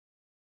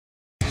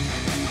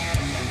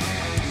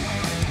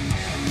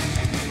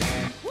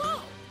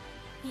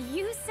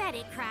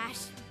get it, Crash.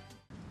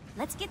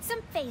 Let's get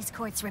some phase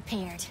quartz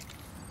repaired.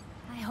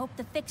 I hope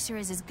the fixer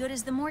is as good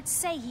as the Morts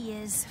say he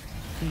is.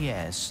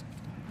 Yes,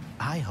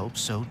 I hope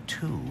so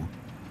too.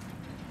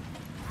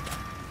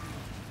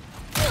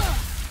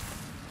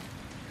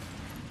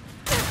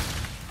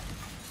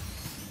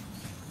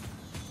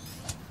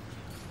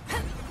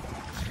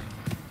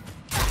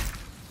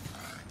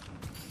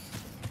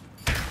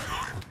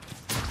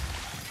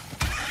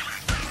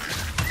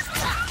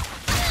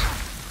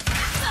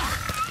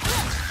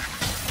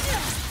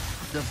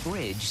 The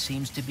bridge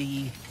seems to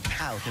be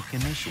out of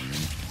commission.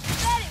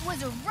 Bet it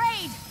was a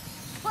raid!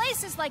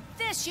 Places like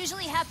this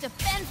usually have to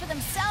fend for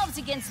themselves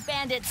against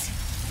bandits.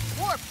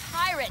 Or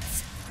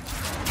pirates.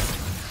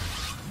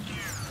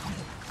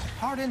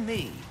 Pardon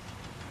me.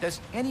 Does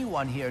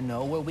anyone here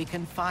know where we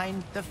can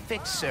find the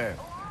fixer?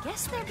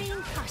 Guess they're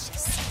being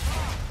cautious.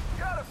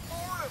 Gotta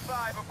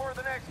fortify before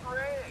the next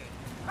raid.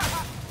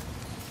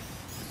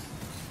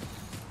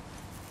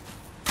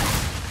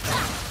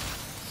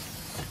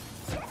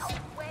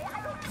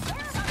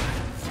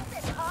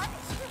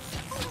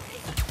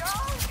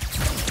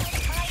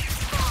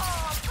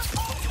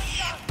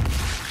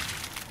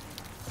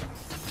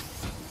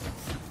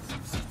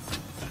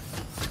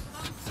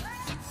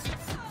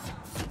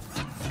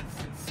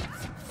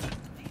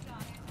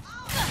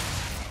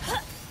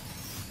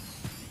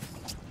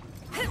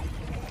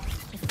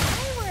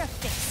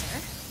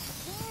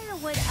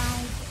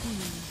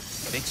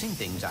 Fixing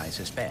things, I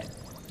suspect.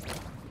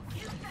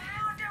 You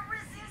found a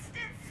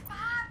resistant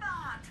spy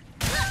bot!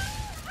 They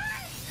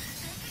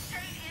can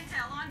trade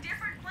intel on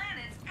different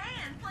planets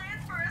and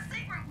plans for a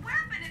secret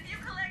weapon if you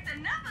collect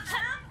enough of them!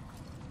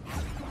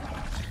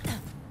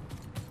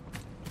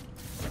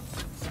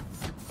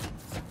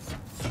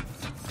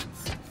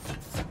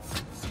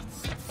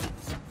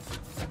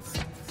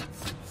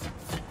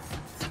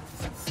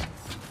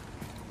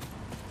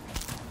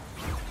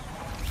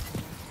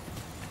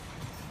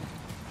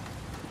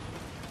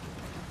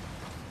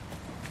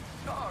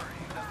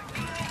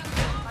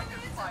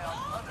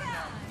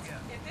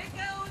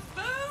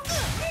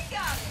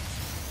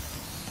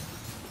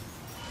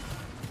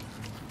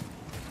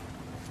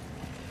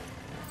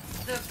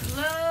 The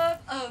Glove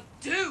of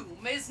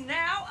Doom is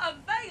now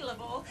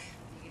available.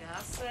 Need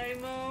I say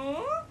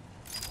more?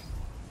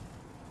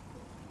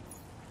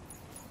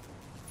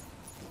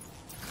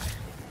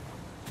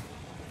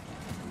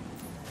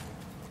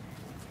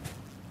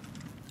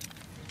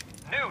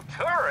 New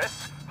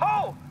tourists?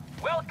 Oh,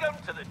 welcome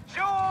to the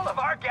jewel of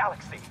our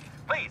galaxy.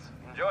 Please,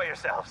 enjoy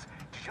yourselves.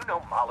 Did you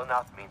know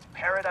Malinoth means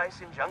paradise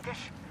in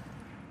Junkish?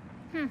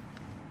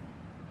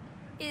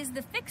 Is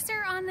the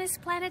fixer on this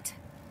planet?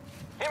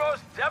 He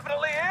most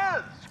definitely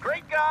is.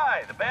 Great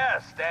guy, the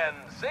best, and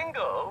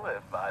single,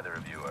 if either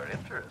of you are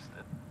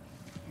interested.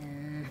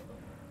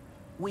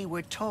 We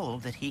were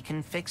told that he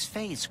can fix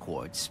phase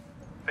quartz.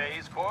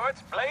 Phase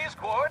quartz, blaze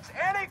quartz,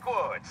 any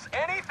quartz,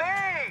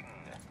 anything!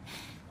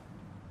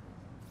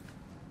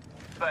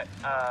 But,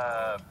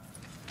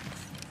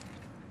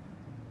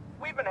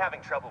 we've been having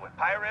trouble with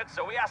pirates,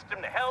 so we asked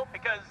him to help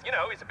because, you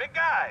know, he's a big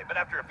guy. But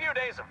after a few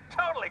days of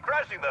totally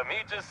crushing them,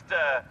 he just,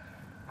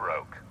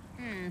 broke.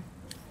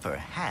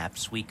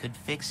 Perhaps we could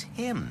fix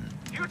him.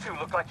 You two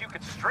look like you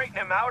could straighten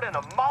him out in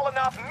a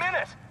Malinoth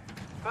minute.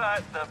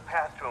 But the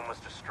path to him was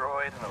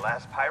destroyed in the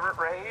last pirate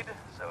raid,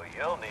 so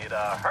you'll need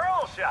a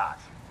hurl shot.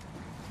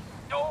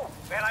 Oh,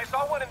 and I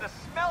saw one in the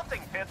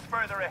smelting pits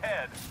further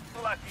ahead.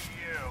 Lucky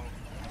you.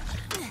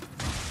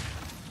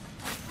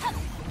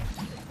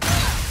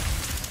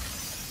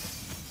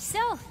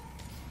 So,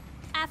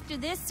 after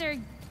this, are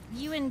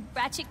you and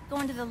Ratchet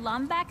going to the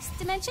Lombax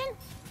dimension?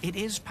 It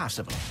is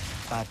possible,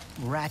 but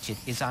Ratchet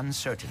is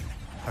uncertain.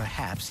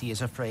 Perhaps he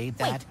is afraid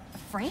that...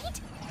 Wait, afraid?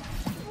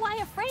 Why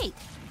afraid?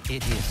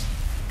 It is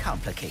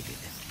complicated.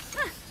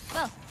 Huh.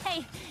 Well,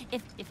 hey,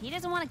 if he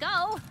doesn't want to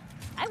go,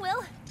 I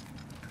will.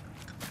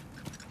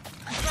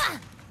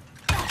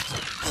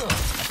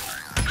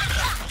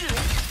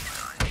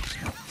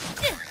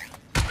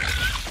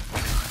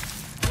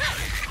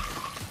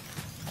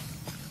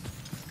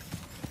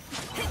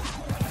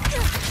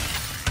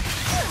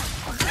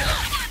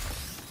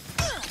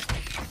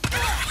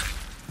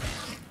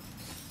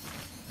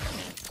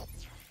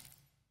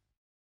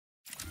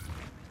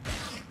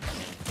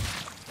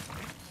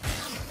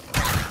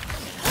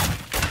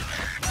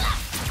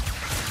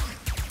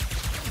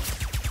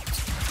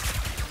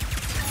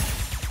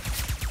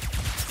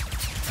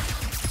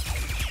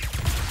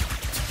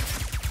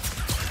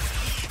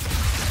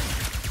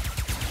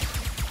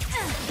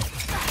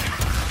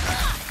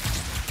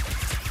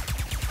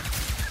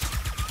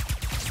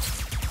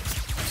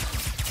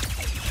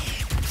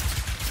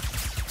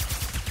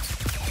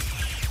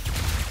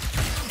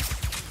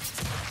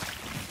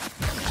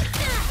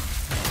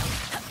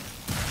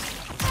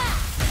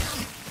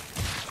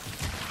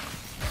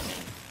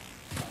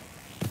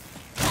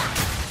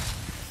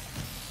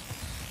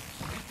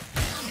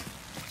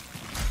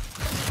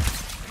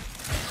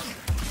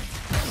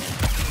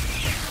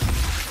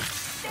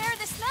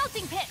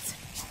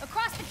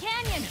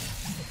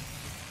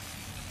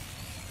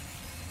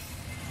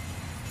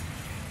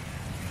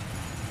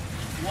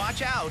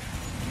 Watch out!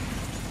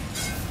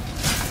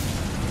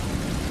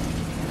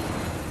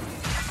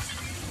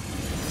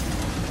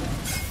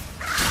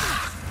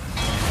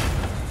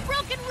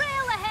 Broken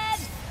rail ahead!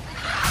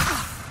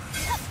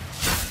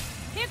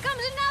 Here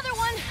comes another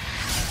one!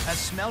 A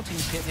smelting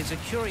pit is a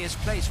curious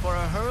place for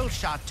a hurl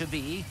shot to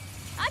be.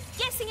 I'm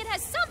guessing it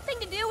has something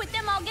to do with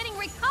them all getting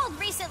recalled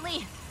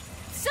recently.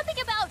 Something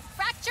about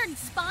fractured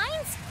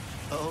spines?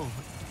 Oh,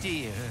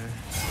 dear.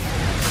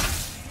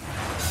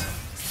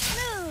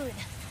 Smooth.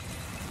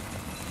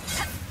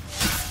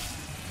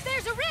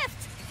 There's a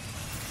rift!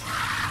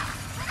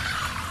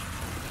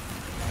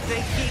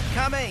 They keep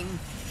coming!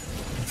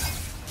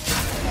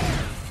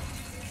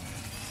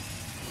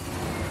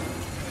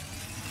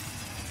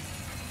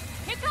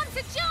 Here comes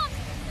a jump!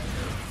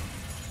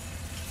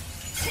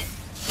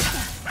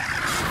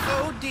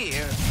 Oh,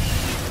 dear.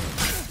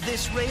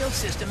 This rail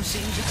system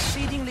seems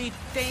exceedingly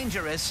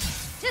dangerous.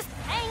 Just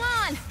hang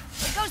on!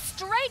 It goes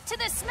straight to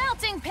the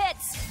smelting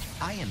pits!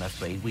 I am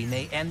afraid we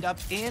may end up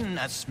in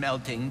a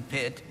smelting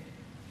pit.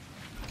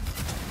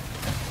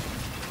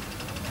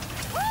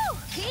 Woo!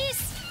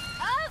 Piece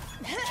of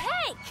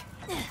cake!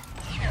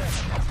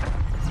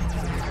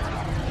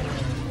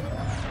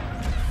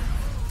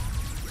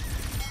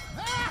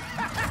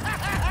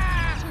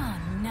 Oh,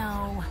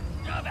 no.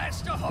 Oh,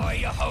 that's the ho,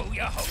 yo ho,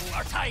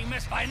 our time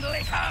has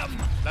finally come.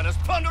 Let us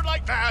plunder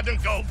like mad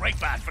and go break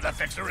bad, for the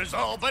fixer is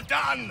all but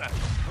done.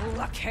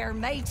 Look here,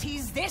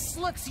 mateys, this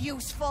looks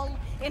useful.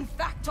 In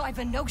fact, I've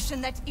a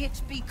notion that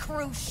it be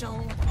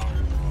crucial.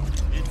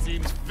 It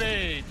seems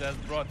fate has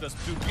brought us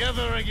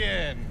together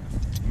again,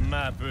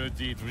 ma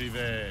petite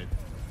rivette.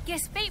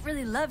 Guess fate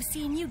really loves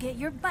seeing you get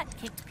your butt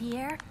kicked,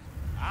 Pierre.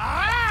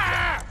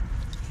 Ah!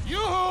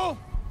 Yoo-hoo!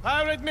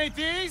 Pirate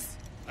mateys,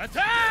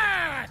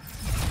 attack!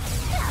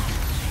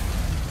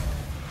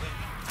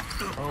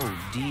 Oh,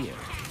 dear.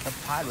 The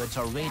pirates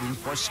are raiding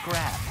for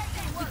scrap.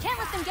 We can't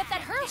let them get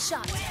that hurl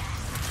shot.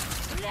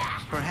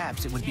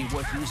 Perhaps it would be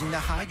worth using the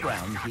high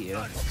ground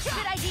here.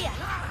 Good idea.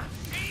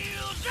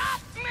 Shields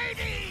up,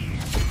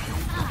 mateys!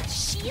 Ah,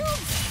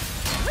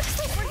 shields? Looks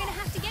like we're gonna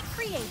have to get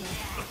creative.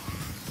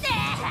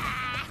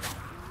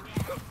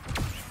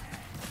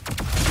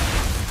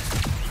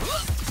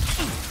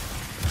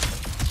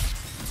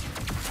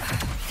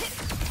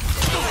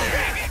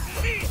 It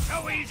be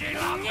so easy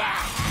longer!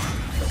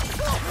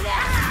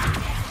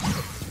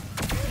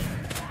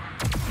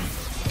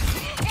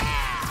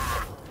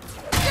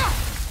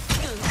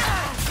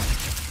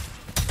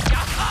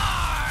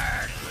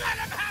 Yahar! Let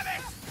him have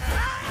it!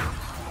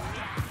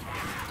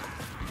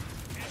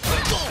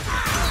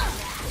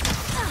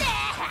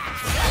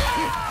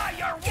 Ah,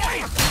 your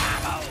waste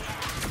ammo!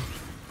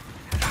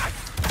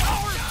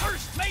 Our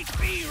first mate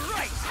be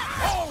right!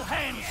 All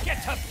hands get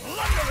to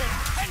plundering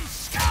and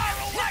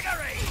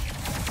scarawaggering!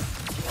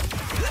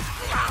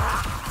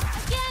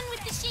 Again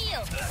with the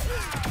shield.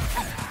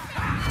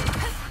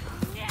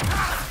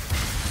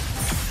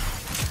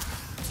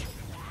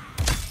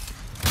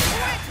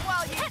 Quit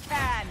while you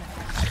can!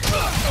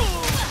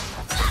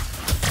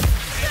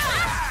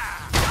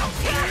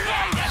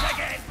 Right it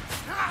again!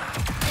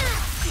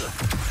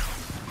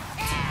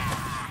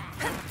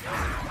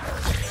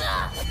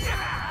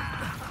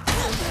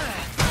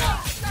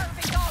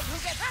 Starving dog who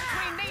gets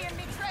between me and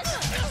me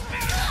treasure.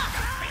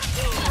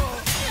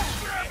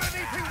 Grab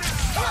anything that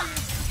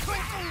shines,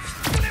 twinkles,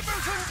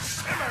 glimmers, and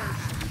shimmers.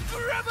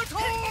 Grab it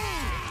all!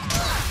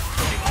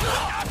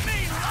 Not me,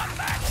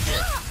 Lombat!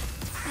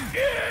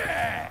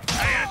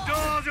 I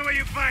adore the way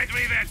you fight,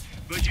 Rivette,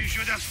 but you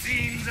should have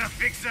seen the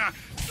fixer.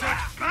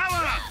 Such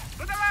power!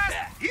 But alas,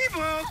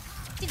 evil!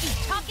 Did you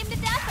talk him to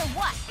death or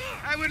what?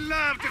 I would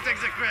love to take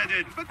the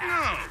credit, but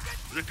no.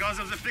 The cause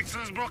of the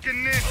fixer's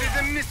brokenness is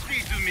a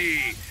mystery to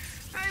me.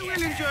 I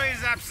will enjoy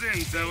his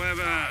absence,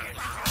 however.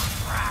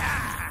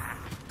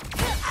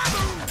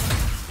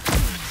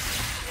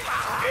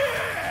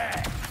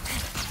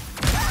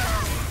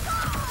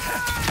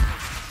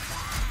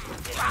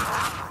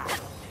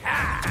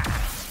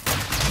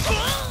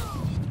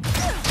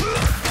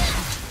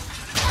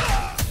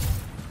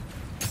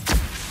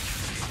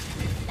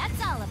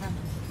 That's all of them.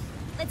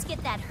 Let's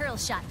get that hurl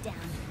shot down.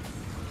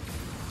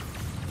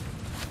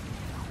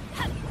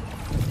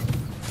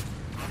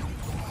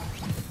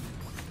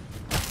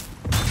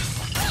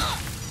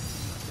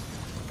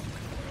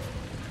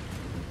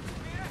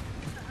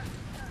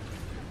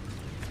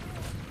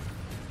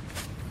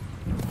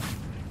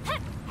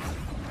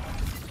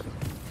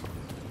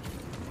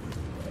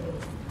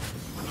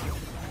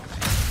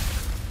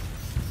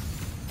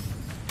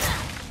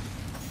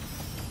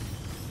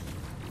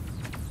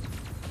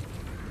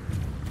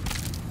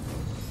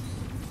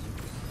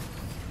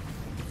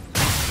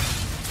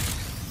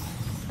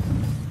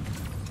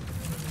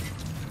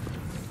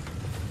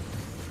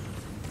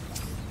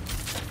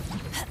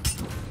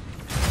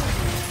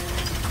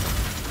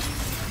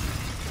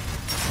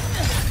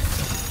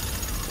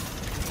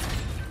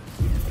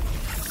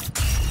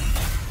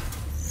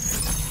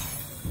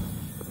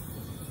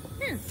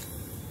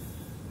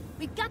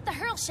 We've got the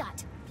hurl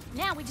shot.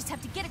 Now we just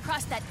have to get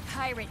across that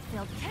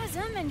pirate-filled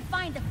chasm and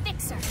find the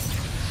fixer.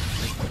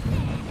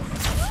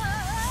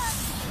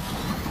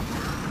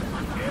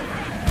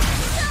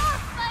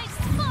 My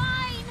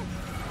spine!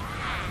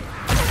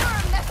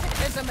 Your message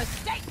is a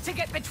mistake to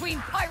get between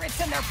pirates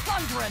and their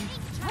plundering.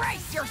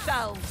 Brace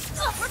yourselves!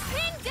 Oh, we're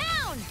pinned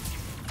down!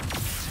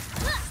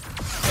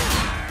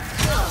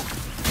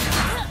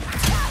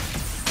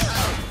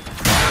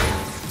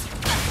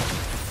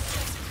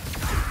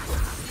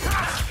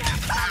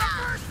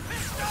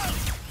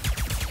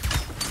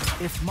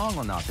 If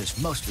Molotov is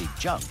mostly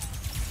junk,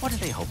 what are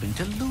they hoping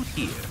to loot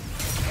here?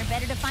 They're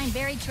better to find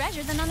buried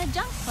treasure than on a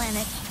junk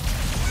planet.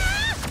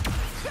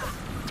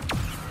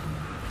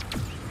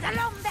 The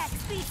Lombax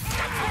be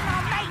sucking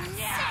on my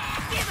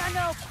neck! Give her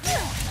no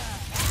quarter!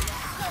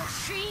 So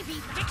she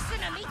be fixing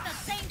to meet the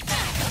same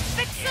thing!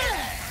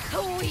 Fixin'!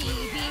 We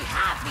be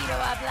happy to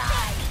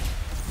oblige!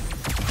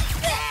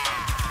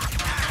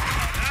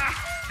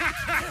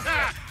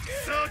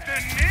 So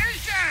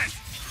tenacious!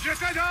 Je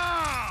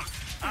t'adore!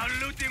 Our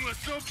looting was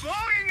so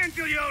boring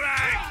until you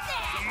arrived!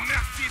 So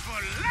merci for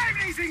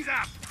livening things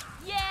up!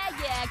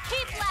 Yeah,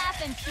 keep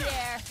laughing,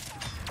 Pierre.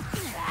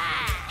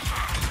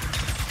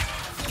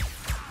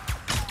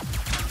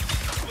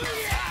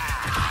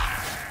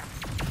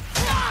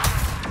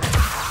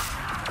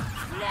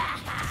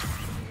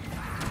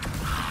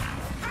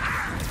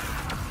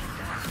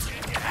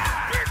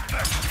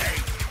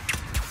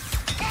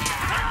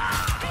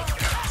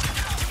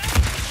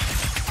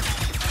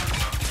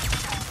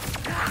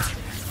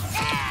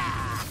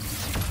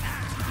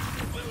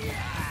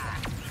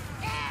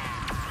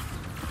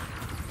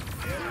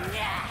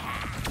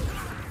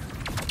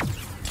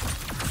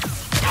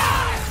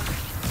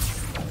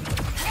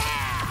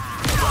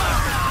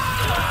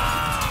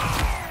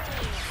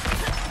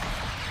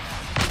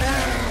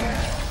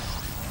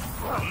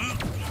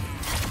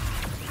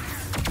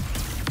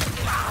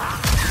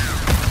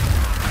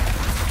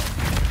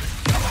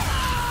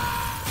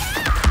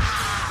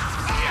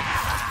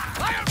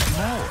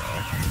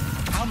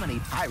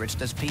 Pirates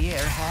does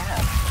Pierre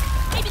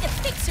have? Maybe the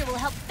fixer will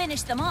help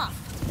finish them off.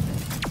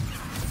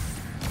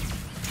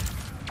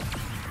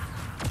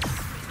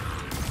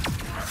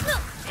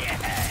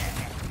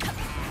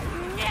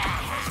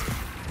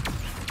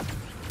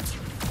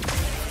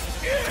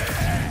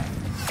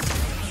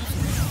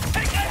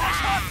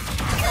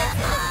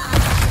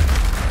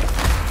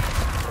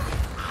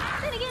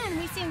 Then again,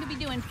 we seem to be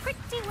doing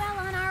pretty well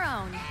on our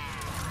own.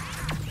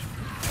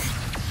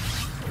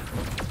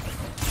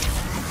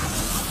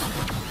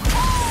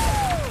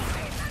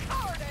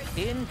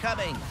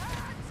 Incoming!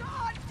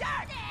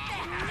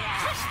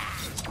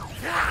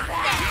 Your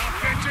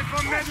penchant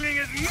for meddling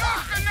is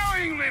most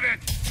annoying with it!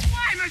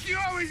 Why must you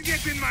always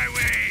get in my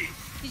way?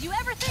 Did you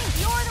ever think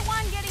you're the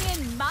one getting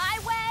in my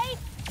way?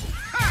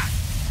 Ha!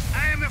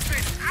 I am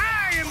afraid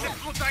I am the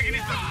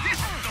protagonist of this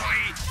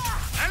story!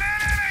 Hello,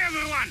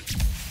 everyone!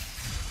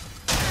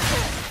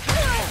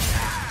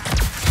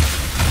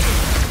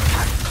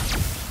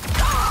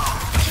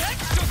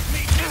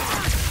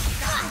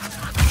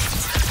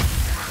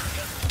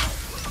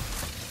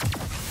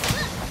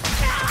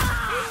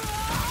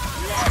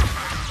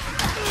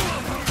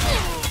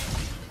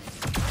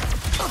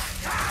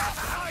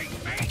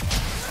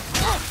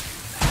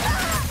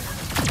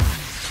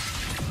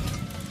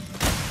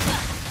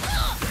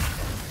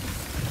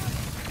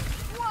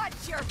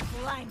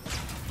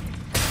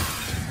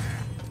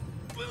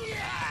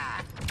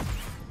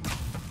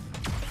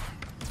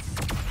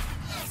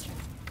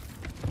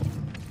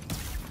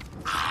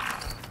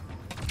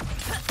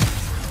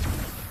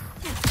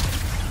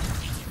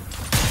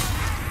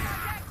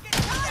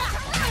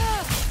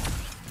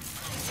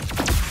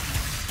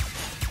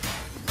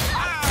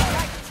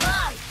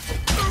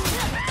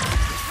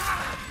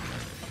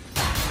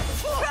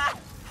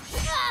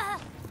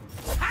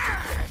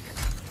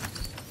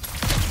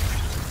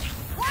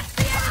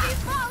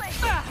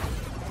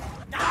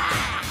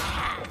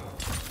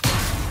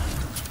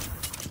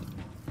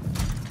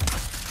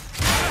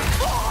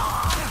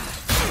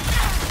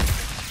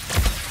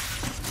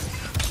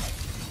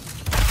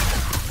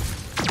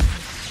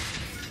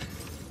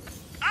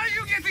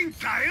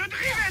 Tired,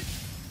 Rivet?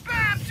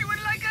 Perhaps you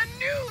would like a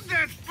new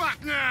death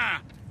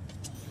partner!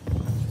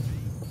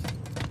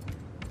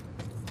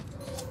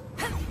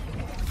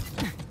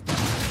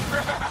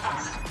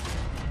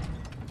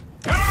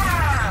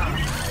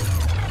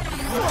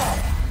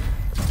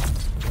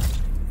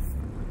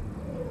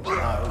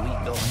 Are we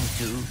going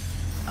to,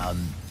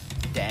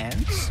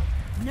 dance?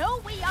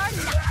 No, we are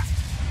not.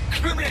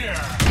 Come here,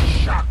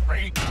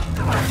 Shockbait!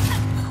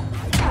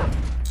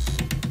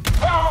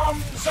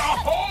 Bombs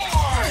ahoy!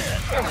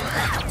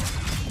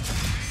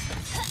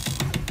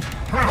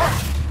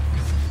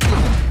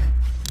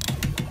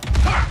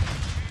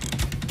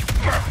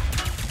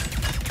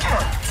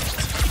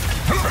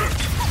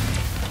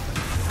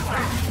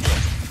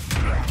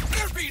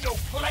 There'll be no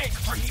plague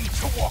for ye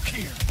to walk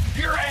here.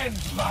 Your end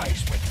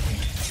lies with me.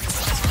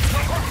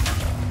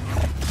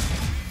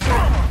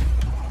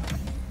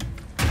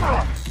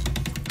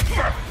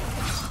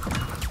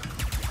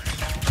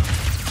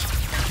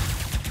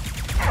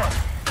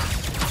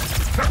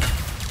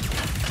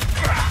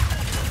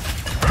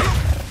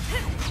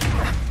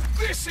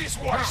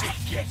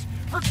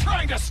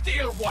 trying to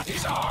steal what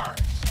is ours!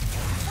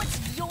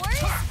 What's yours?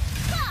 Ha!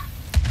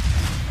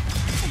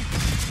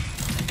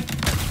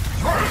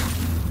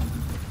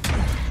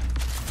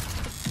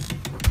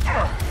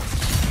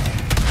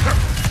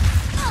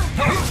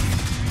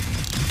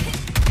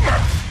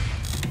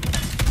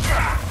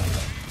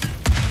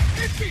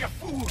 It'd be a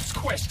fool's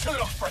quest to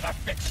look for the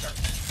fixer.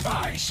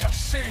 I shall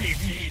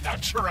save ye the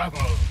trouble.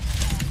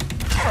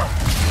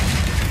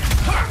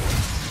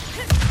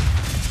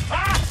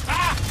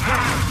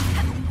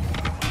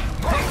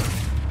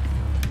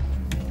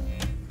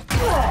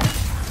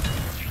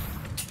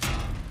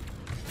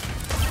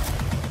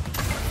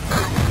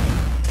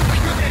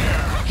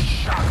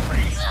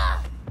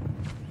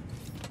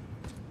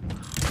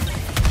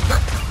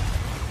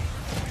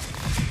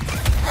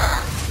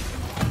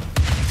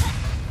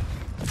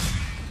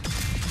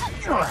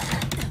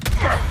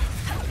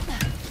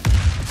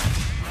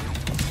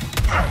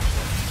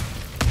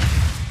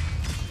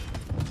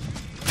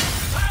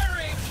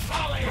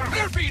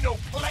 There'll be no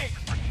plank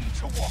for you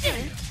to walk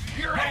in.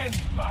 Your end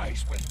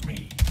lies with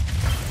me.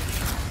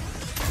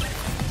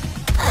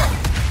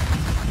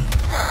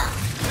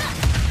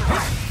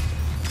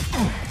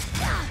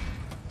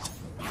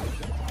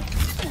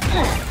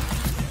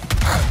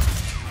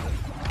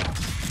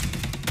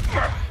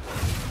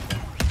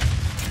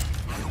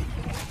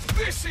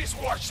 This is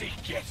what she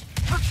gets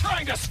for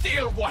trying to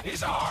steal what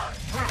is ours.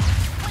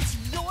 What's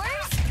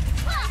yours?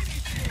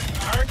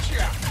 Aren't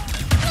you?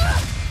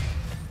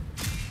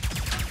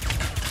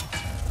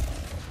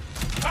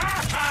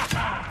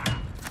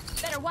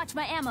 Better watch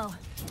my ammo.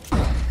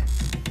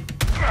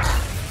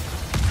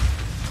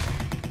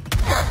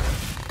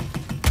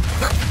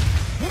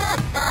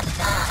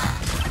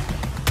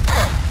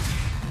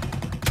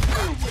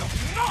 You will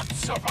not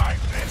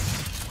survive this!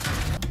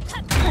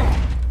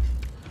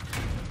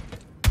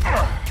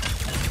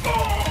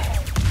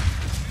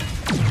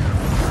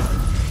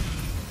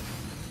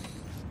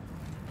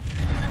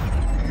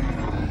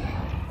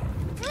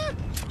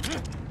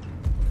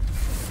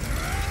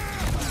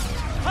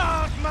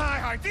 Halt my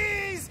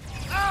hearties!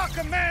 Our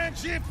command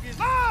ship is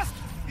lost!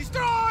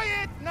 Destroy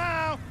it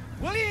now!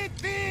 Will it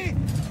be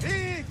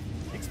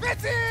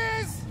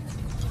expenses?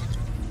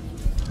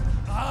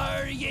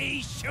 Are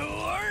ye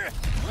sure?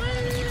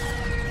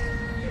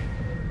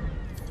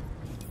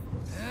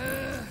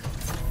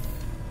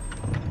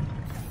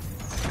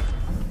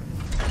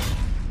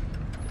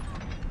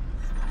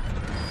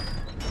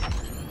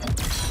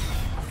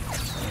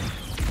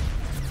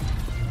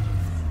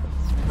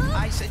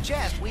 I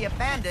suggest we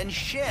abandon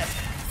ship.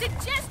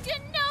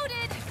 Suggestion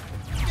noted!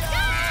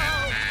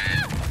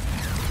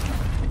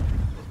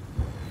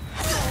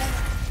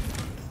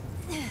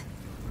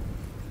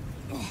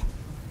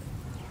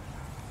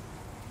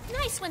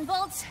 Nice one,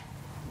 Bolts.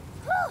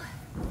 Whew.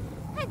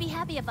 I'd be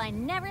happy if I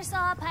never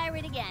saw a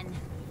pirate again.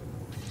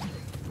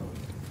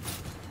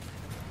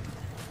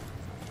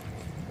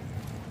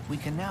 We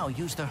can now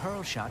use the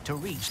hurl shot to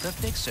reach the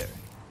fixer.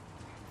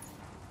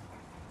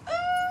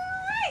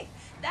 Ooh-wee!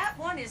 That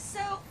one is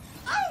so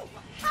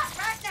hot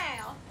right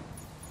now.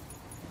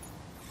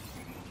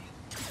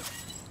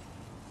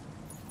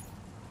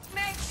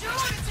 Make sure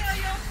to tell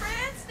your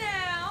friends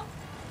now.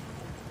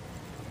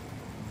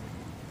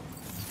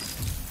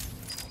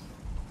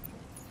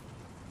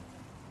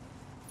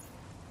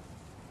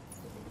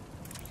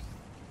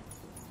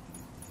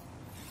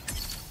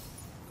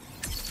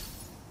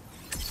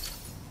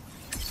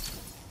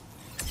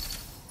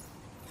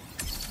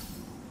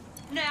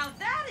 Now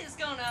that is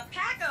gonna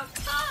pack a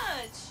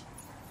punch!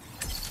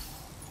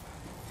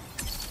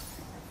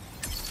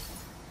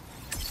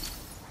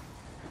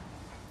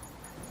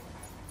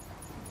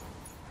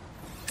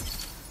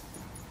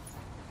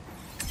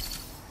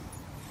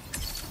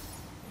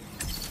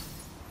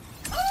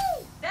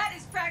 Ooh! That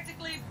is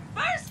practically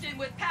bursting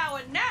with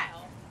power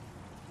now!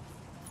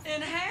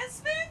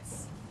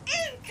 Enhancements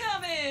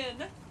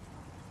incoming!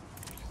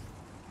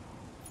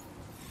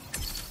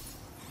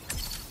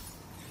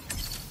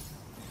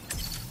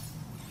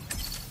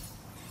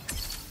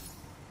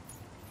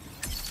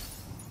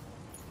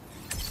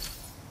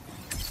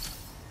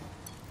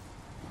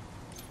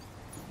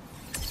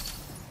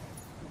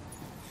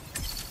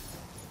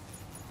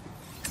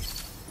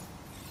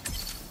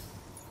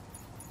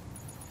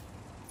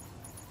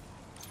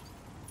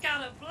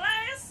 Gotta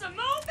blast some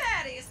more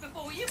patties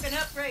before you can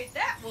upgrade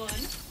that one.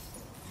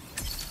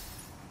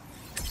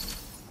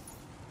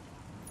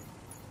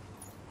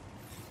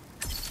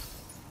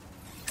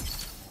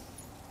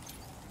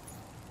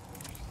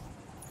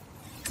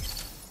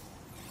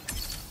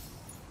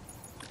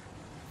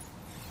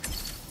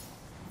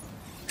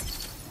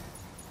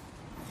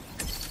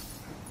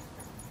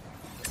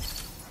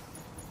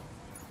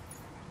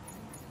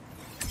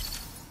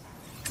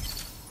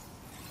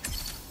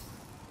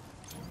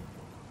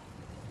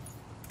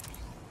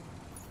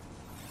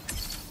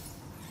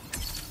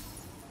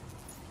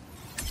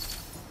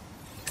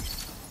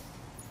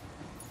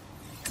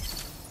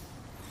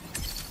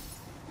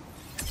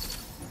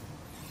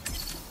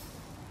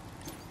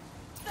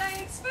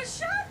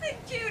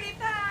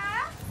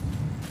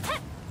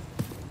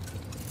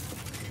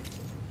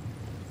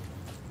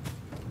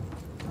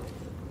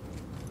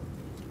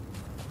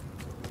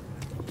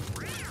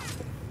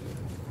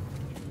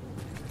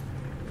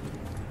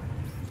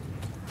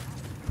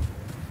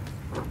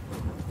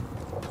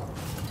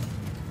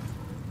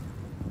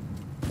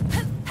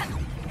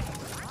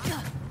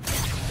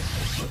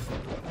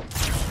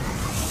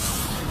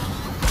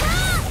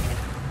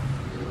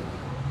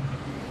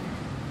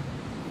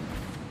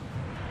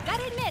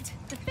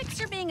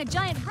 being a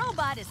giant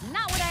robot is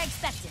not what I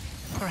expected.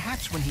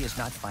 Perhaps when he is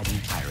not fighting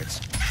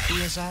pirates,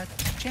 he is a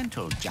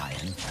gentle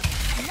giant.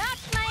 Not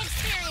my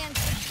experience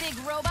with big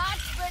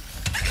robots, but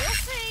we'll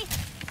see.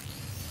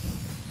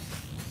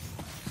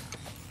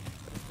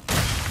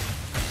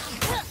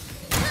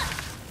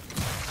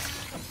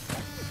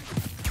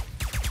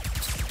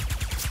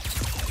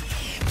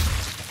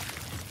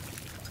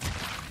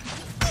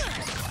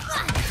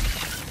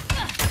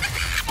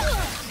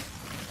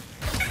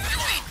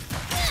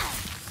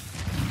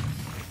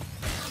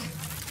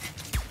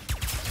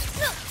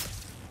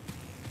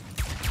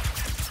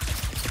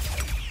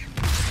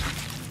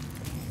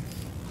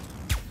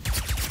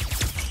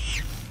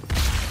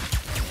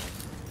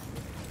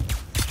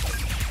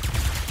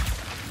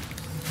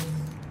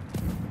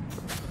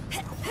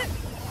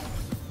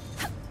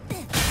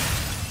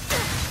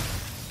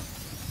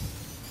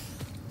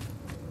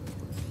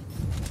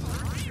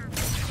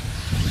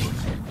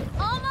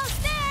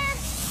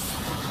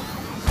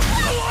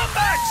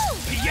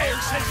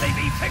 Pierre says they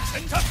be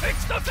fixin' to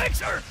fix the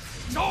fixer!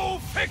 So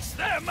fix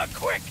them a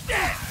quick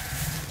death!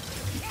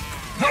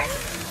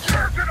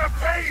 You're gonna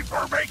pay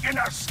for making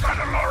us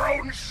scuttle our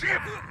own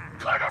ship!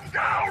 Cut them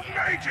down,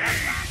 matey!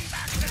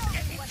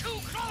 Too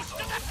close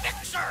to the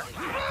fixer!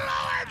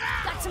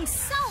 Got some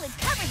solid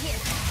cover here,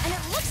 and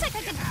it looks like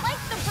I could flank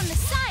them from the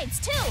sides,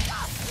 too.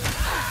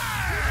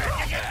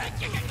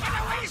 You can get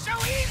away so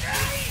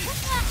easy!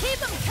 Keep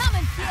them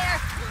coming,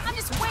 Pierre. I'm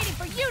just waiting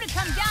for you to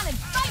come down and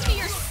fight me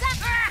yourself.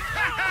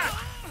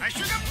 I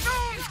should have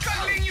known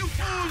scuttling you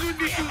fools would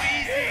be too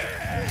easy!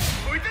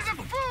 For it is a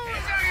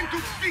fool's errand to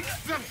fix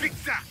the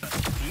fixer!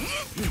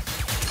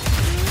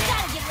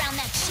 Gotta get around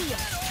that shield.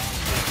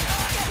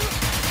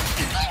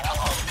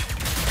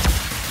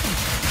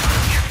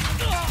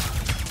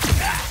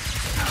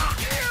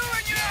 You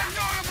and your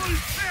adorable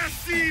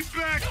sassy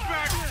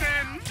backpack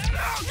then!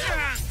 No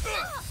chance!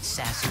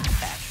 Sassy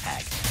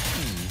backpack.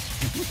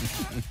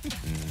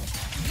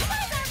 You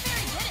guys aren't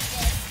very good at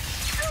this.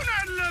 Do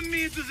not lump me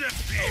into the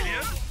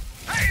failure!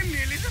 I am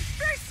merely the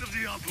face of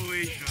the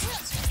operation!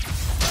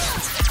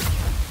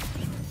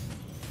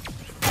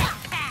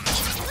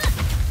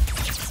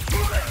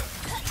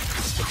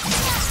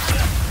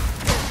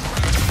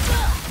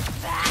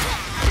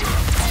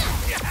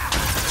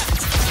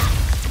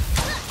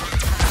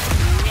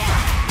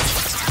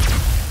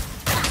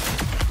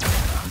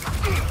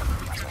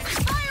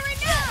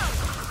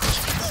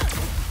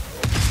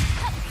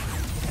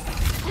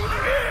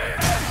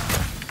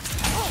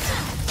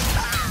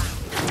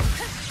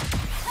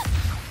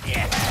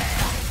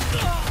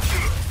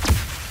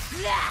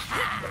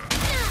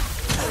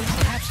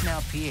 Perhaps now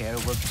Pierre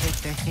will take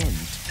the hint.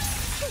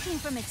 Speaking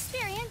from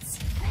experience,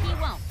 he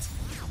won't.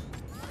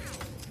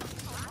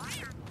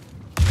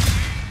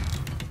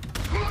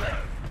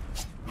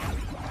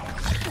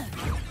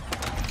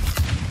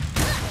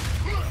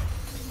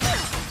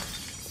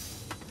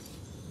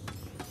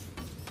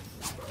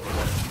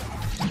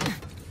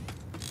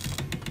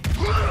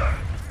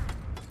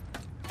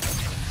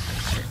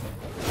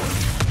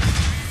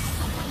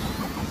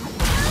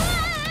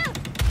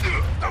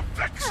 The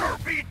fixer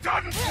be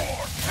done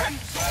for, and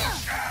so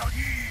shall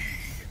ye!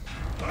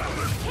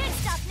 Can't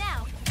stop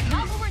now.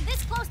 Not when we're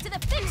this close to the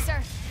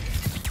fixer.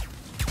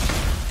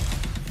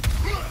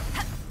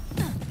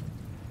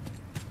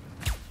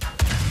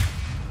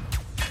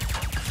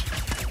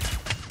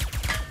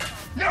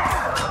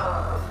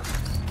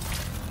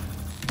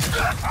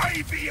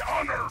 I be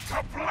honored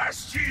to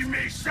bless ye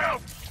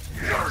myself.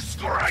 Your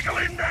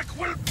scraggly neck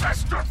will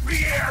pester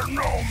Pierre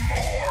no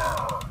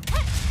more.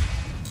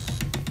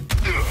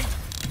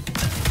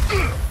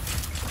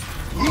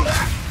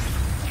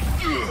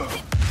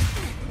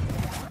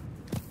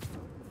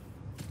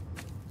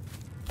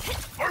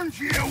 Aren't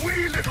ye a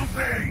wee little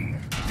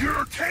thing?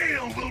 Your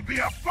tail will be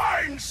a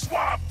fine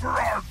swab for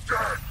our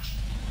dirt.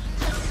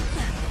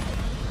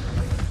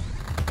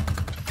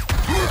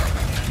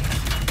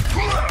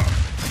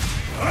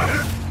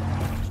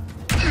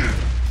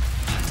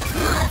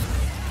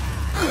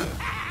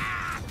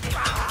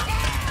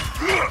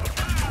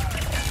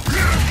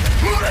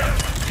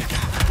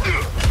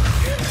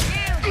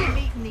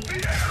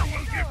 Pierre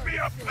will give me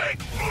a big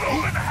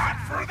bloomin' hat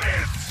for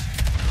this!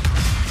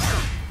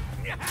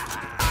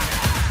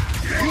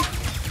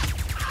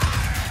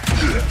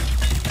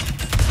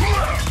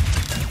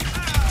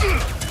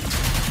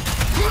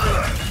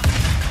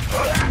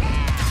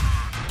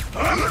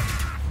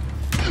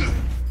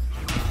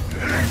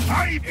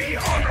 I be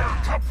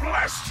honored to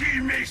bless ye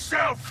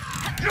myself.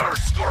 Your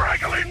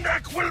scraggly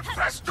neck will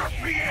pester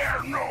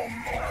Pierre no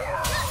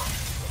more.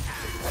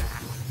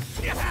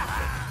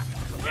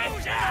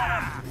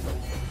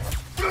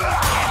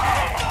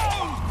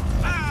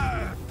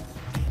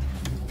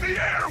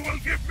 Pierre will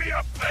give me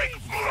a big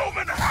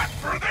bloomin' hat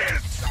for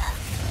this.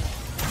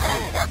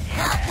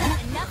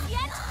 Enough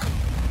yet?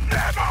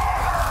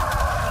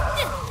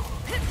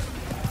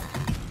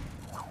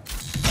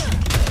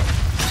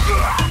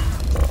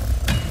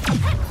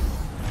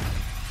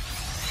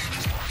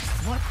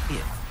 What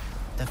if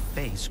the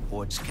face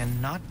ports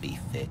cannot be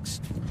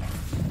fixed?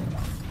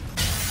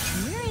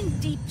 We're in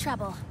deep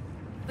trouble.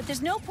 But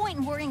there's no point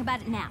in worrying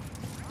about it now.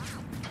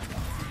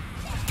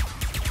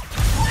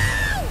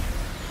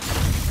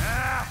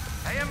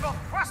 I am both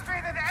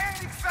frustrated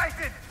and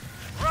excited.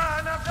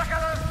 Run up the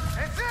colors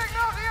and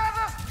signal the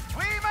others.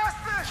 We must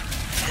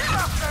kill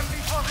off them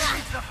before they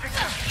reach the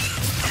fixer.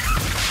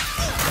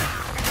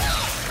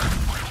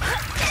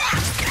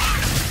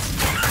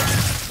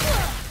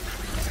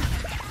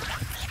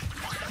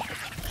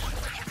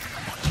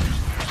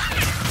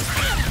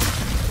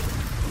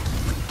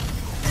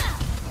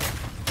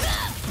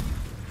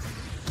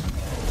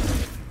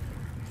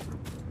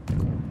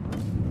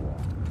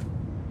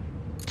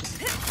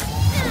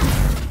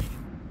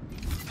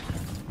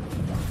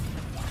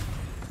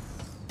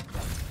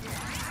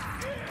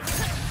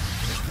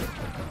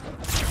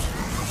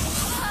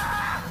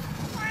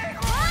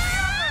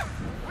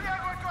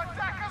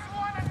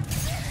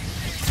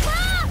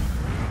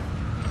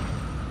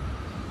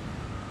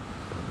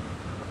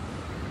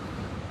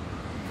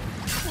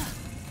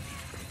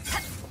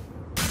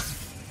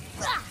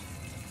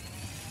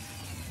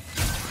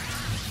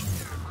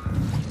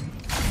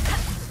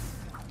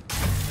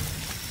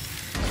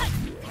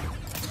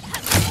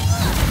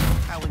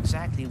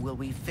 Will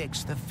we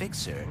fix the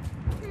fixer?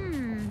 I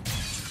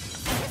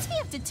guess we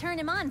have to turn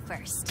him on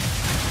first.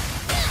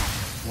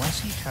 Was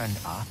he turned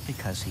off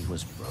because he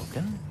was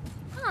broken?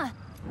 Huh.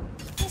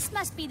 This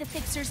must be the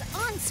fixer's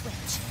on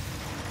switch.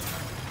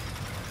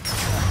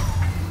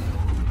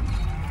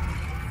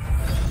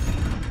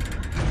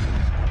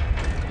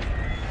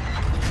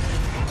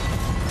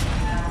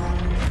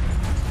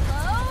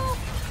 Hello?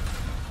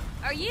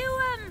 Are you,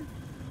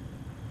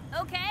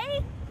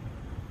 okay?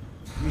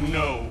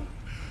 No.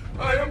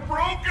 I am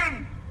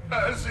broken,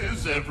 as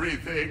is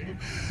everything.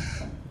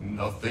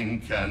 Nothing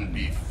can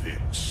be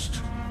fixed.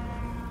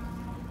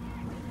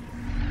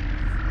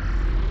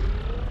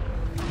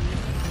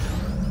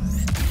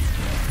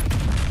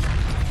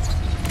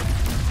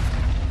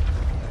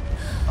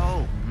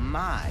 Oh,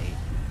 my.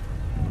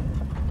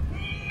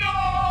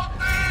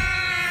 Nothing!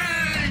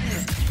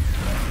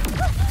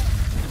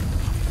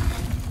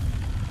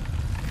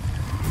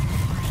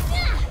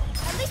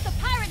 At least the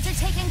pirates are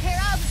taken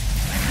care of.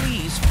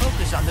 Please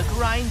focus on the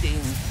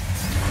grinding.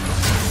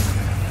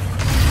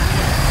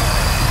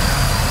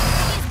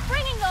 He's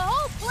bringing the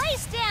whole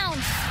place down.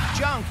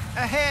 Junk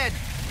ahead.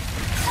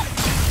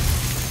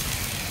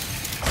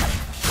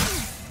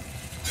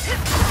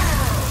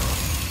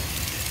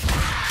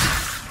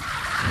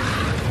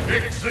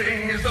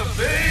 Fixing is a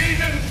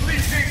vain and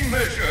fleeting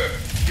measure.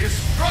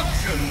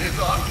 Destruction is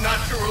our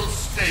natural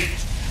state.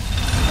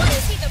 What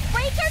is he, the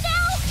breaker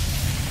now?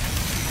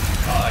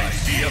 I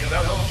see a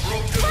fellow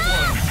broken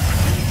one.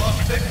 You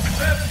must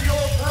accept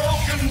your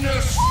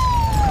brokenness.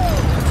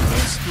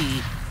 Is he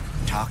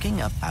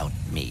talking about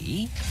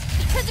me?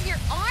 Because of your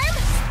arm?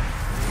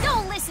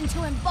 Don't listen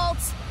to him,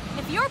 Bolts.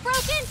 If you're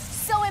broken,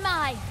 so am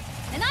I.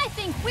 And I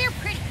think we're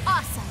pretty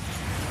awesome.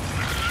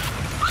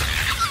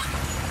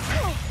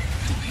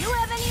 Do you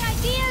have any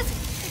ideas?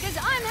 Because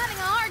I'm having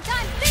a hard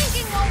time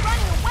thinking while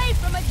running away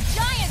from a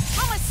giant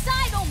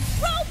homicidal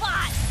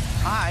robot!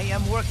 I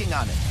am working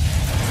on it.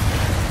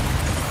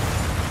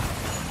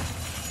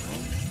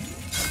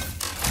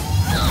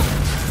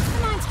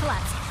 Mine's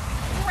collapsed.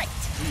 Great.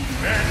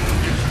 Men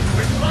is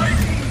to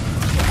enlighten.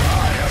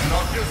 I am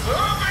not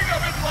deserving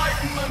of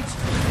enlightenment.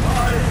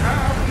 I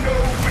have no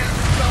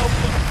wisdom.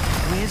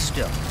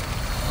 Wisdom.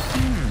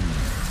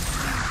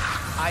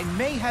 I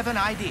may have an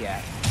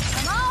idea.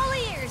 I'm all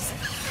ears.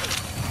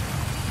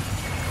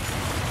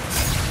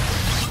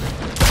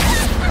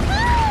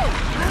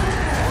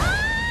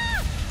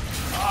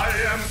 I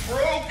am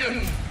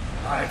broken.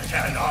 I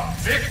cannot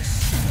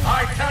fix.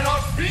 I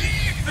cannot be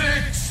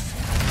fixed.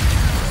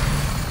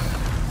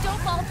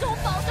 Don't fall, don't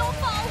fall, don't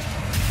fall!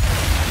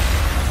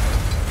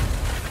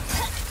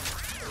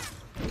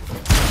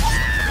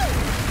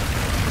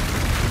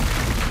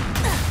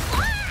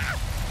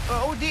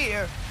 Oh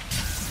dear.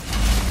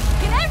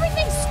 Can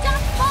everything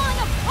stop falling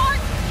apart,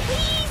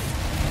 please?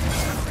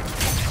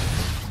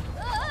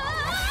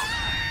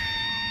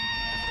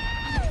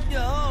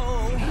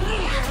 No.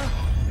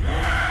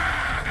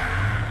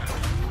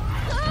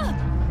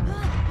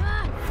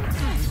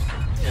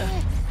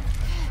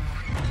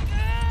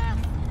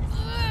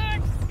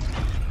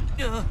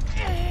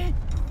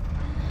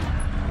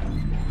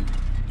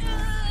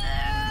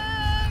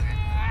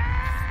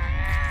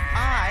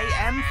 I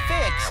am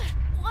fixed.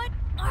 What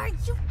are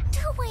you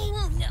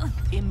doing?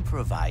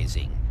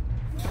 Improvising.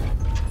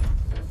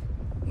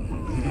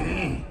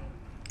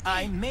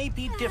 I may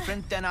be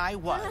different than I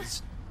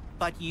was,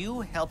 but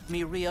you helped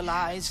me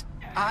realize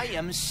I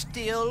am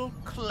still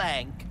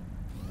Clank.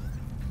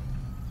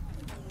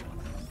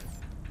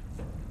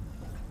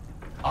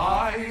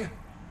 I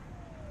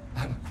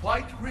am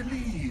quite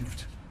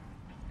relieved.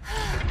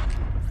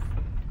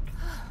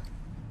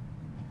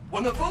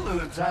 When the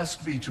Bullards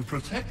asked me to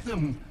protect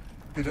them,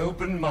 it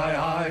opened my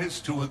eyes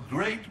to a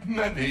great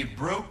many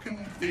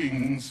broken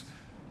things.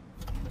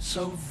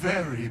 So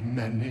very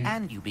many.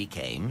 And you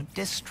became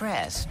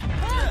distressed.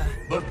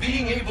 But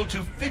being able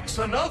to fix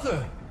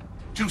another,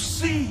 to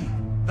see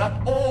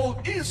that all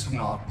is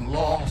not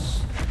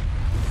lost.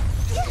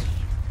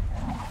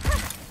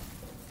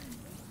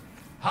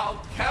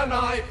 How can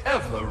I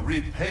ever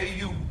repay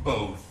you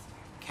both?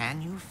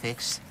 Can you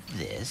fix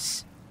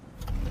this?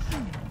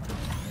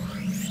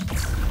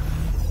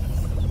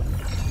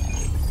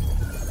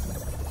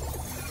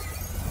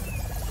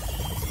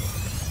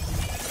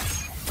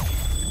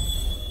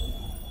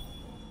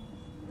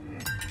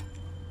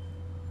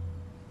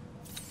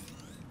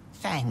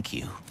 Thank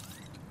you.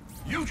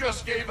 You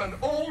just gave an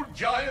old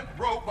giant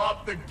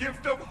robot the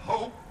gift of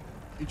hope.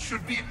 It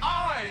should be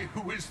I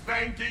who is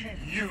thanking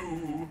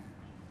you.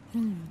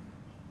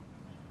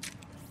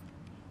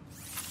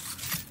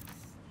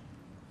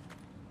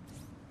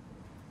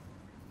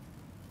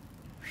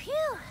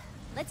 Phew!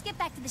 Let's get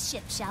back to the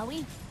ship, shall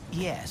we?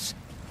 Yes.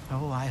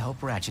 Oh, I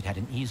hope Ratchet had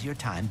an easier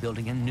time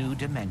building a new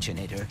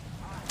Dimensionator.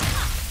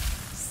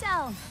 So,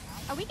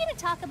 are we gonna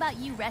talk about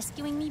you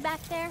rescuing me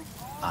back there?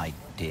 I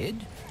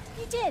did?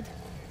 You did.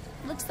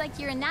 Looks like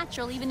you're a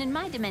natural even in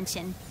my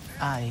dimension.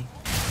 I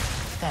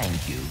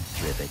thank you,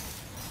 Ribbit.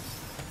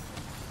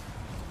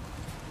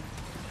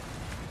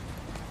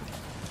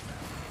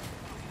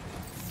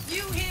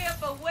 You here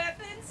for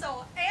weapons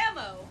or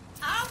ammo?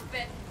 I'm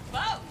betting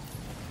both.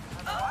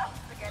 Oh,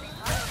 it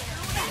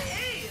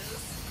is.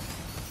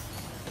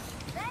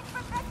 Thanks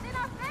for fixing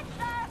our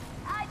fixer.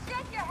 I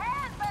shake your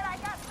hand, but I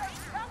got some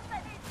stuff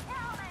that needs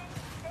counting,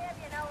 if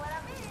you know what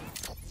I mean.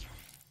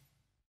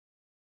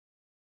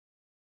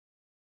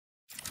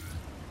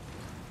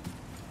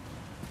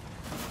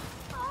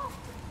 Oh,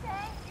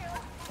 thank you.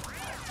 For a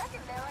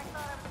second there, I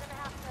thought I was gonna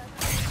have to...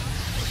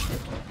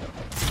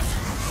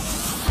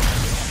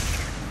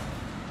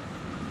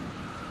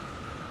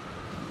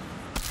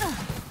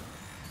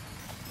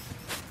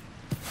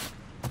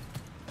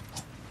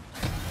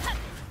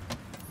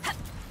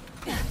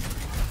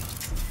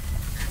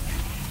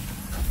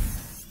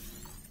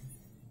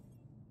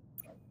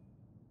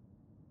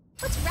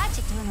 What's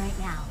Ratchet doing right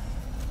now?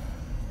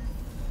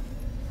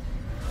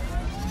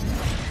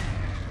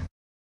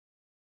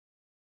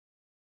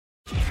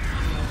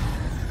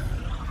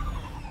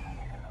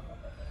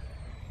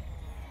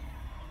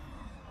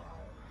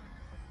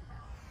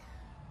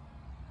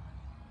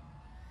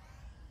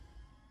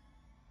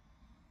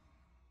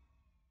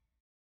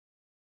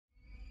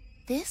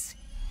 This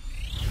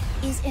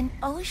is an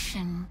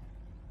ocean.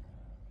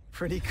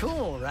 Pretty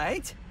cool,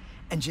 right?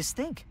 And just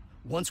think,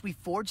 once we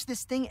forge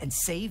this thing and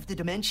save the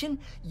dimension,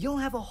 you'll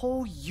have a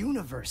whole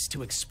universe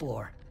to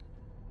explore.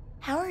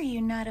 How are you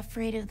not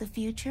afraid of the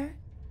future?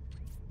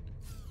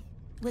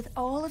 With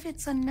all of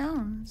its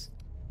unknowns.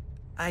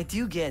 I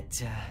do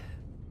get,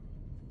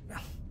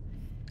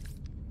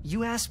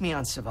 You asked me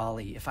on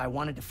Savali if I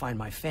wanted to find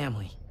my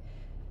family.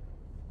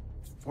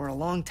 For a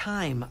long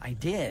time, I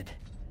did.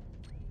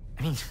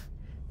 I mean,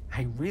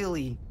 I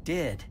really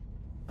did.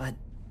 But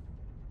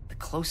the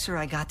closer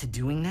I got to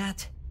doing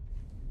that,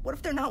 what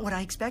if they're not what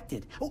I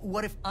expected?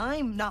 What if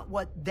I'm not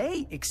what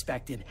they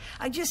expected?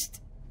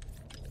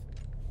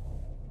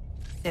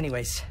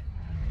 Anyways,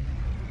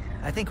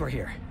 I think we're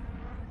here.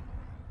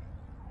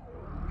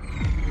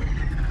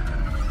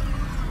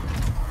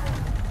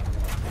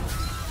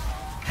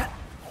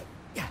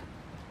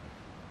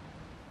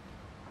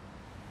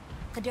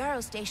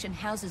 Kadaro Station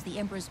houses the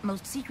Emperor's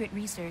most secret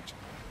research,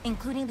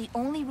 including the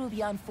only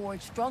Rubion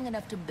forge strong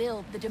enough to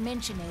build the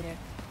Dimensionator.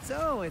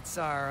 So it's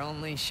our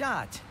only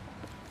shot.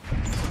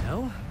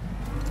 No?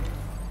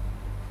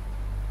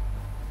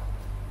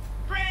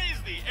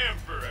 Praise the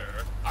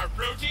Emperor! Our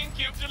protein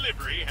cube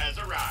delivery has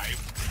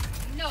arrived.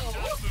 No,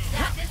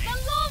 that is the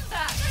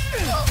Lombat!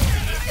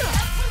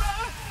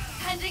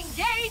 And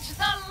engage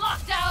the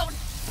lockdown!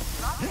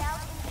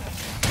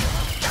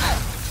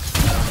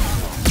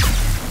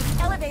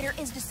 Elevator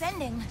is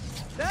descending.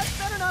 That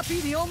better not be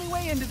the only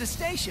way into the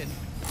station.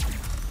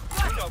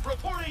 Backup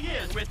reporting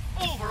in with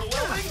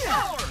overwhelming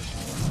power!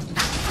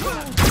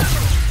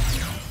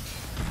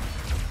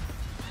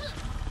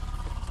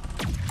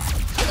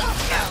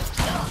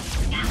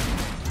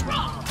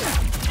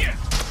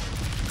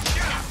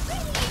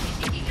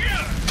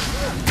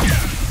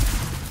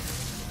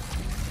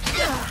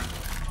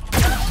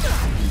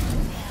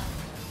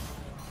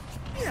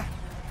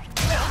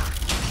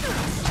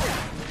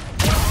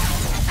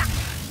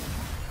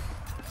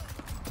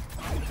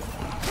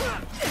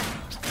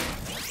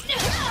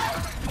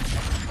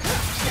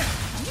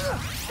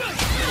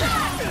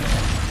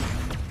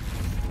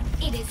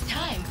 It is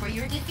time for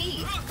your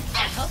defeat.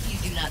 I hope you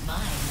do not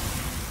mind.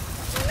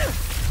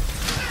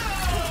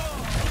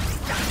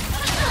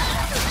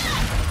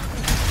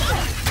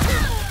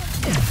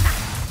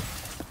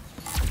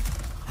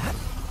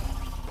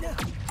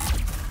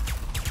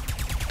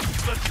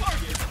 The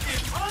target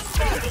is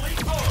unfathomably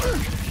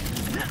hard!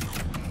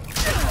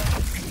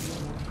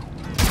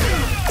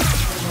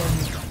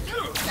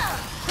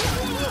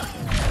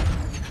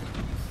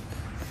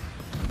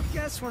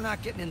 Guess we're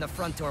not getting in the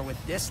front door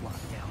with this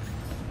lockdown.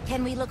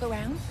 Can we look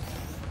around?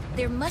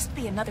 There must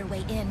be another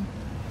way in.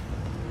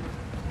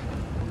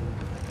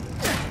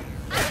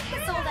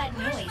 What's all that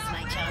noise,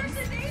 my chums?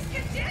 These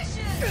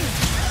conditions!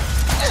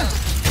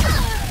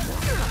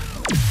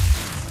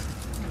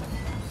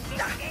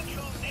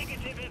 Substantial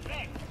negative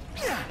effect.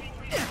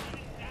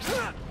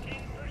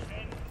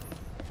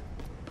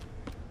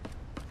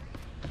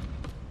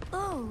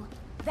 Ooh,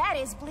 that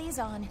is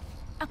Blizon,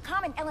 a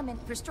common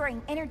element for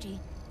storing energy.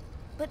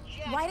 But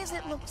why does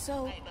it look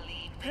so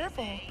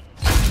purple?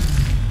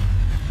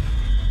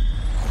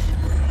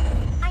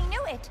 I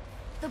knew it!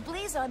 The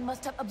Blizon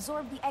must have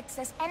absorbed the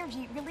excess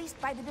energy released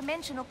by the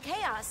dimensional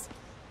chaos.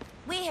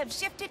 We have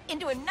shifted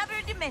into another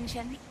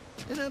dimension.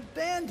 An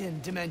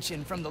abandoned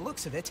dimension from the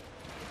looks of it.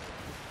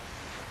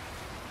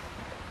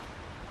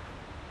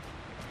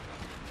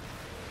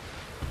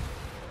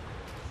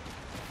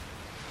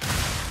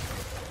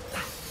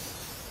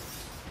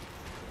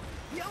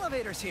 The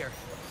elevator's here.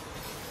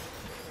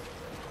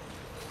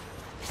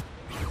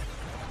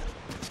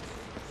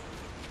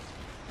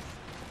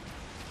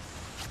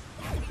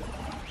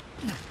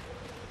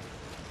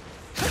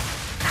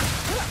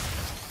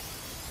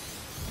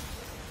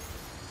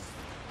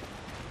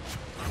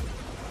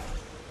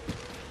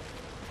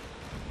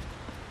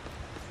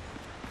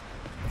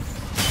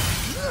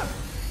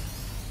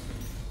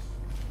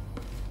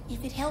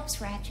 If it helps,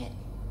 Ratchet,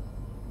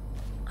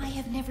 I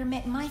have never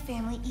met my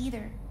family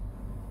either.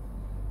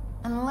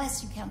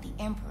 Unless you count the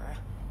Emperor.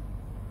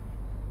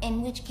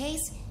 In which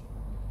case,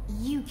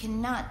 you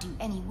cannot do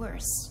any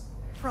worse.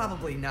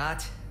 Probably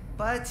not.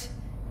 But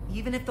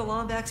even if the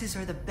Lombaxes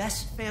are the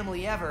best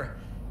family ever,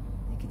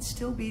 they could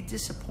still be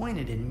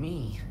disappointed in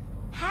me.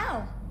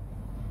 How?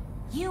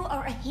 You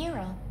are a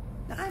hero.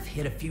 I've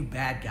hit a few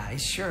bad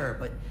guys, sure,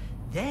 but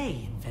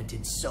they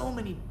invented so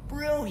many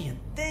brilliant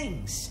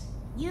things.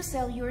 You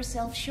sell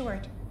yourself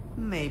short.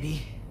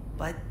 Maybe,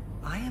 but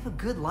I have a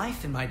good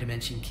life in my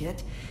dimension,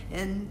 Kit,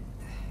 and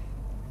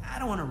I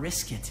don't want to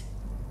risk it.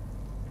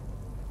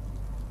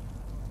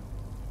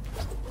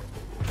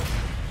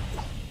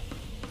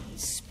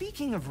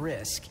 Speaking of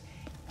risk,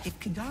 if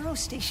Kandaro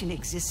Station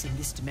exists in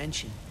this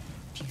dimension,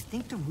 do you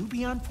think the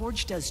Rubion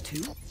Forge does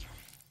too?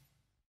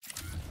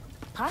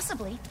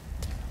 Possibly.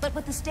 But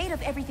with the state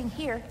of everything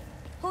here,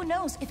 who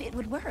knows if it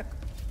would work?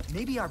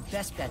 Maybe our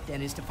best bet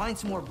then is to find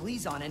some more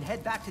Blizon and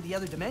head back to the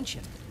other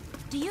dimension.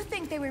 Do you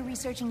think they were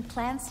researching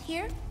plants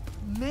here?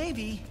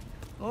 Maybe.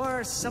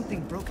 Or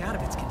something broke out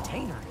of its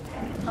container.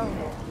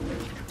 Oh.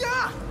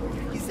 Ah!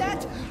 Is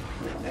that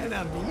an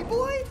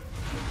amoeboid?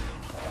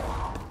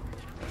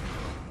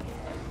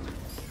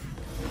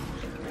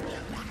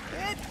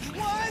 It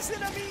was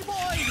an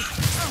amoeboid!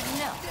 Oh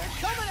no. They're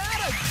coming at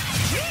us!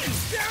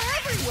 Jeez, they're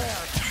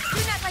everywhere! Do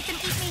not let them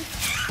eat me!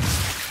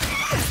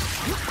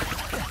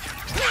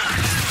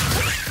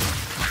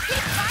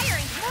 Keep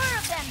firing! More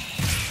of them!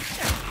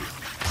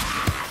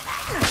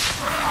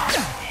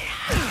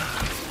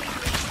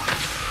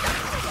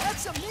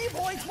 That's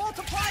amoeboids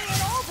multiplying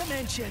in all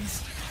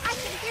dimensions! I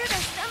can hear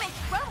their stomachs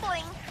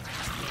rumbling!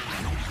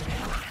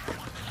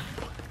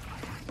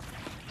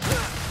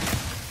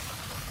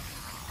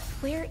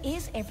 Where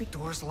is every...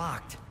 Door's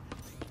locked.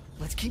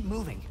 Let's keep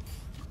moving.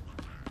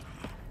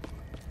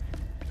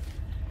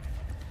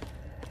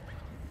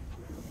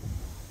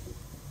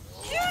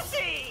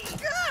 Juicy!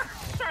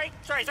 Sorry.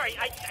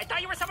 I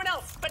thought you were someone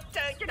else, but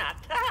you're not.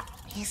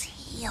 Is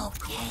he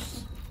okay?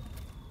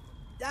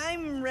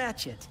 I'm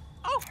Ratchet.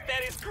 Oh,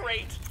 that is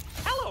great.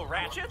 Hello,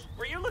 Ratchet.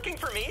 Were you looking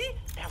for me?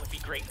 That would be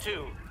great,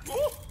 too.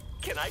 Ooh,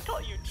 can I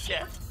call you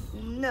Jet?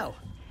 No.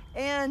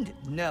 And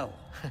no.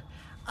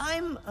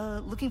 I'm,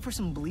 looking for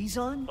some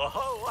Blizon.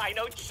 Oh, I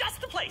know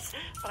just the place.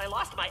 But I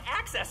lost my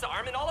access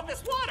arm in all of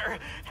this water.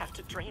 Have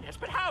to drain it,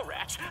 but how,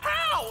 Ratch?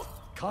 How?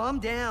 Calm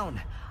down.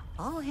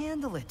 I'll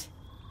handle it.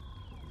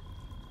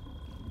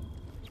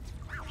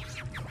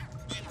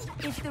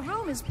 If the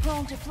room is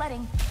prone to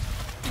flooding,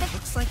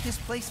 Looks like this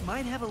place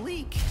might have a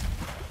leak.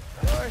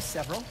 Or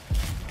several.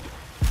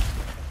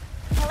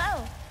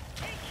 hello?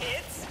 Hey,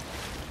 kids.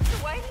 So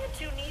why do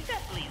you two need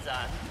that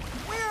Blizon?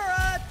 We're,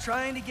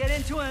 trying to get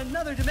into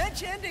another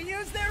dimension to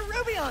use their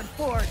Rubion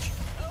Forge.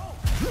 Oh,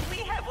 we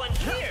have one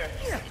here.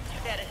 It's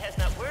too bad it has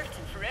not worked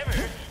in forever.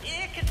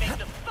 It could make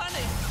the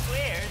funnest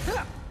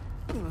squares.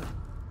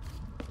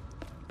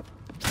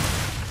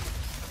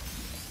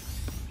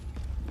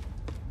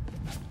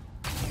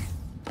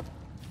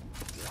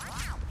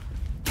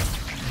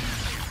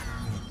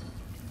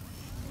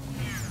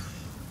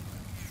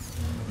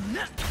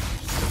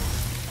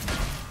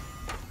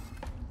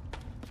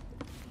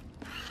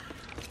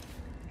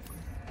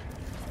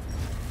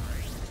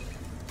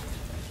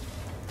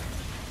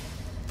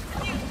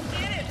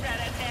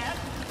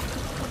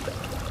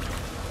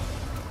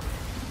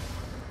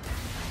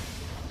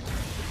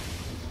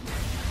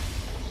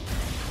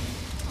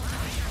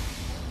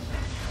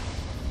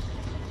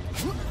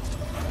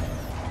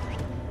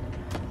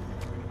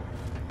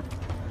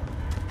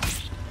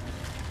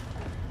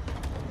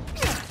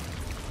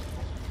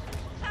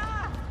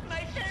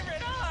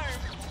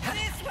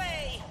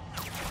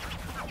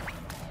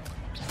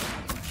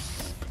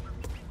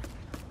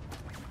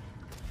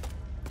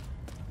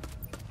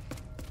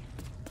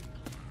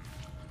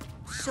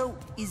 So,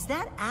 is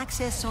that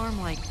access arm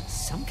like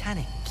some kind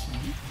of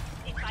key?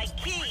 If by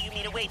key you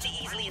mean a way to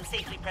easily and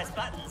safely press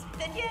buttons,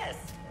 then yes.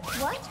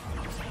 What?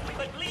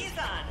 But please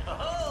on,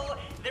 oh,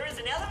 there is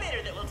an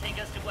elevator that will take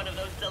us to one of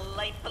those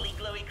delightfully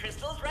glowy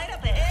crystals right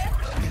up ahead.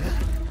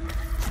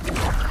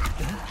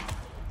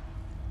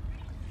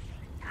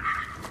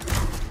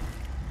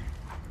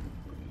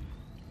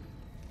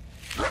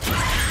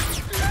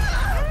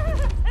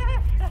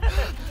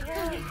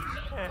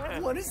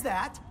 What is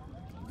that?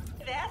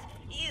 That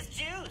is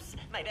Juice,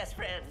 my best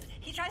friend.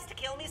 He tries to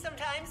kill me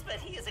sometimes, but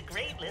he is a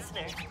great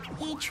listener.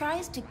 He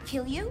tries to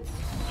kill you?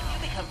 You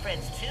become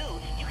friends too.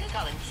 You can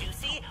call him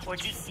Juicy, or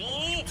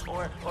Juicy,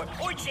 or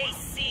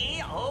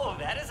JC. Oh,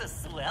 that is a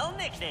swell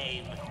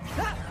nickname.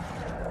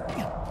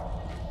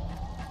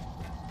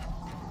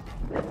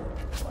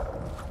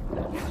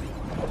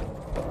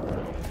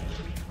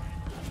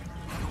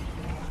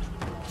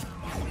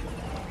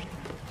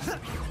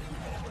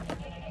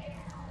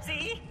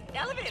 See?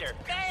 Elevator.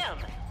 Bam!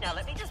 Now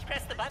let me just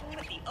press the button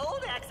with the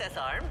old access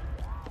arm.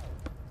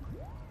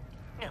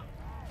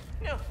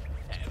 No.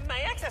 My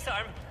access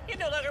arm, it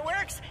no longer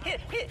works. It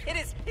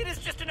is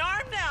just an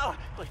arm now.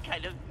 What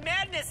kind of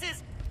madness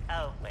is...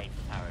 Oh, wait,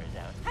 the power is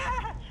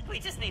out. We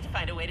just need to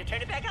find a way to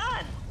turn it back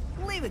on.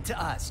 Leave it to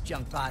us,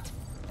 Junkbot.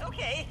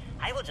 Okay,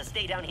 I will just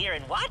stay down here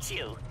and watch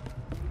you.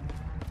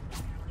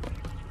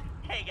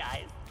 Hey,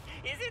 guys.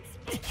 Is it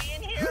spooky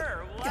in here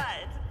or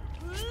what?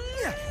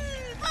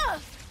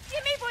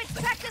 Jimmy boys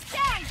practice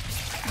dance!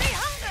 Be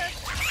hungry!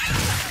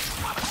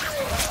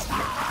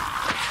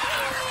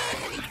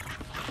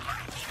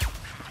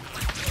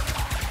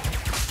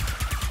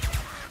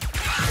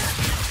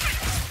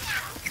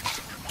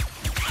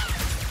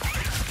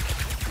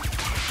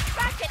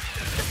 Ratchet!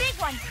 The big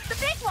one! The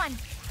big one!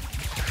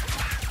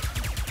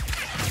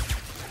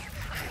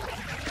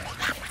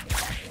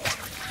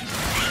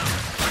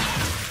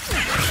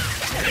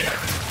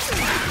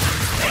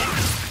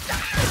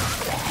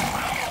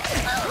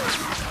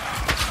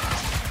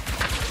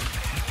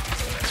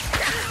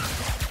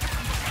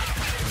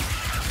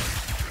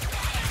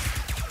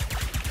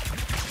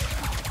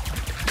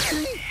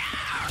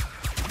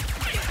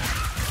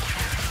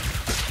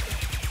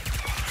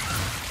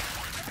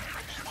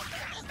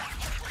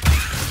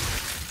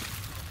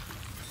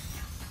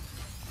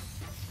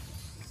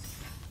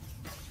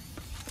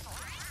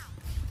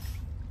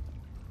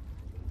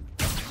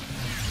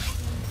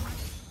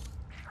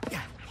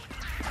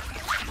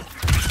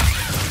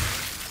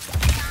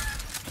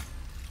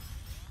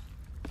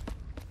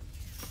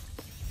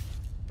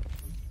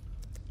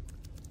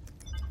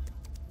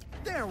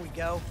 There we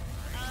go.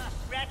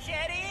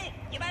 Ratchetty,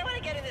 you might want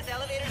to get in this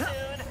elevator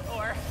soon,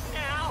 or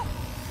now.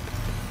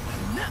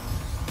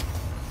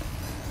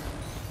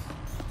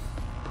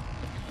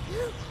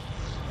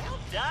 Well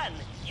done.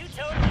 You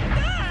totally...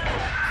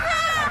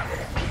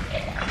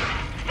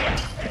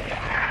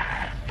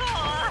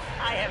 Aw,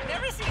 I have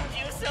never seen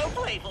you so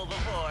playful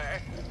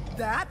before.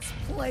 That's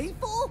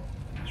playful?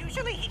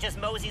 Usually he just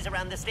moseys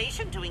around the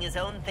station doing his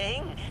own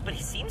thing, but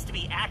he seems to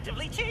be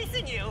actively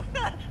chasing you.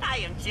 I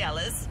am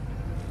jealous.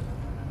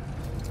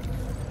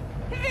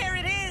 There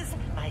it is!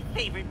 My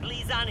favorite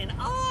Blizon in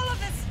all of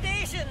the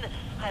station!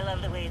 I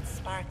love the way it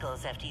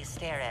sparkles after you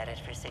stare at it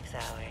for 6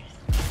 hours.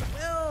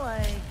 Well,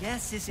 I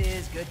guess this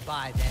is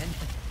goodbye then.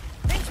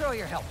 Thanks for all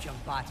your help,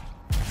 Junkbot.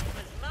 It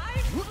was my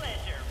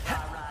pleasure,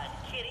 Rod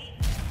Kitty.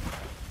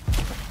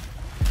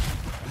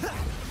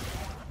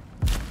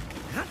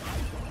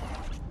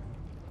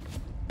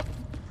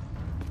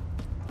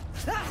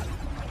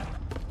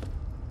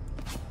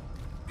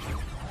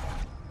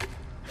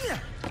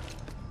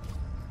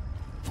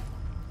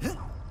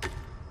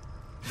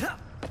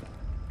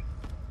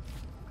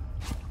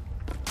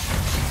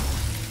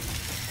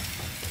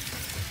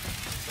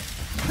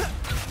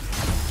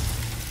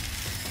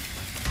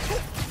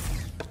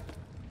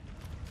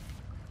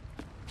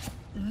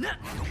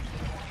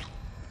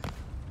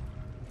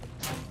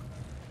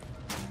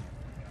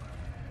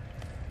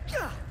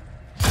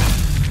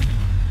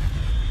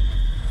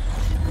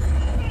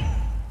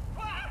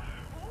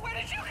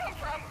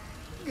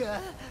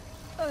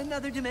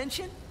 Another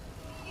dimension?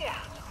 Yeah,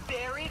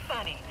 very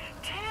funny.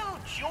 Tell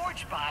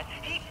GeorgeBot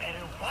he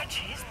better watch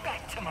his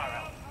back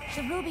tomorrow.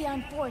 The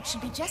Rubion Forge should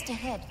be just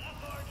ahead.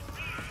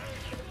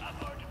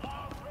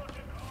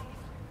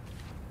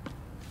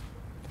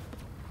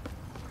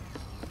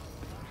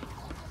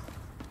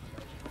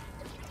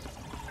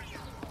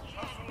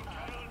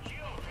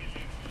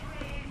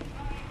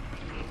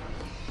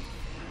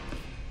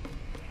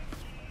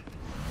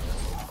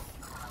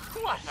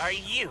 What are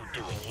you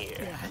doing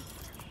here?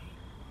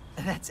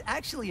 That's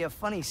actually a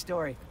funny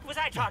story. Was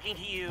I talking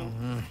to you?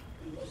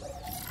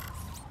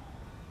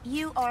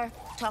 You are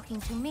talking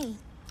to me.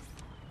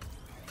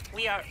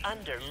 We are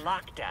under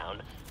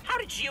lockdown. How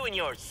did you and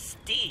your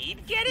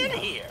steed get in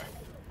here?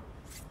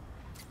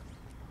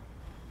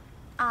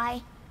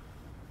 I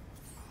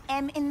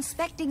am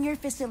inspecting your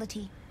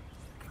facility.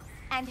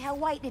 And how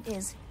white it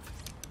is.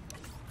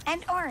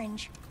 And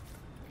orange.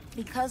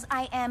 Because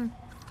I am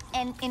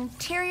an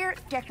interior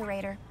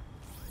decorator.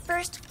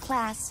 first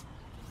class.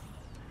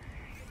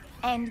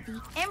 And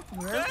the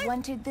Emperor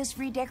wanted this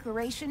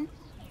redecoration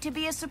to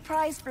be a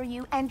surprise for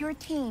you and your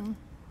team.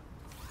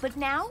 But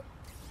now,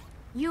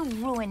 you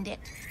ruined it.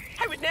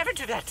 I would never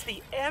do that to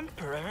the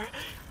Emperor.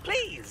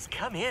 Please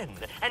come in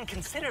and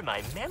consider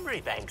my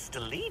memory banks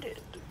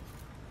deleted.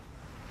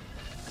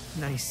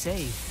 Nice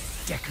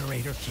save,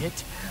 Decorator Kit.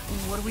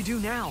 What do we do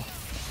now?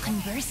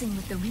 Conversing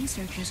with the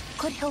researchers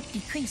could help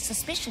decrease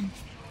suspicion.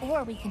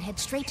 Or we can head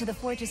straight to the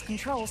Forge's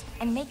controls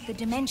and make the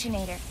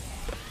Dimensionator.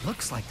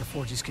 Looks like the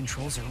Forge's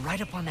controls are right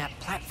up on that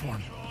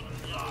platform.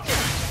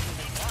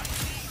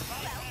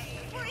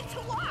 For it to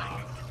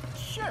walk.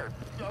 Sure,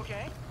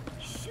 okay.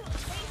 Shoot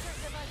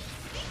lasers of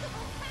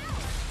unspeakable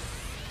power.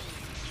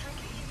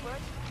 Tricky,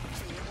 but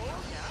doable,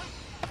 yeah.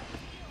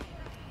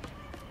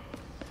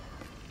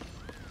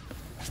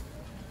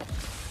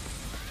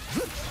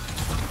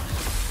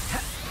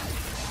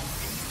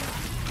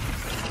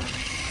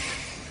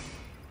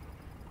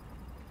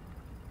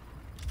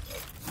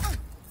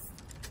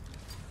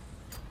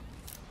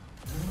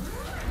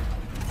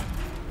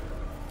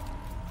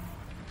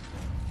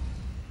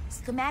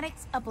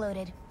 Schematics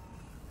uploaded.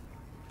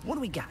 What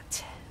do we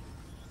got?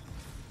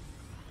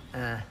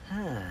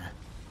 Uh-huh.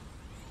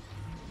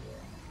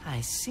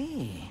 I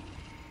see.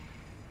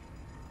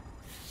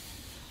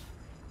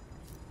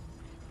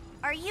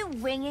 Are you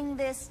winging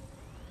this?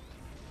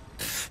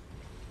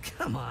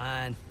 Come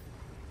on.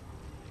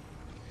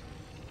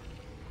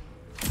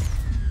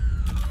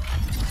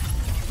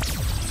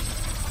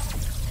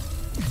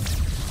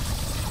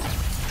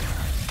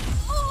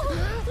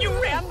 You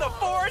ran the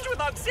Forge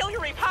with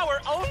auxiliary power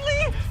only?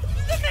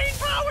 The main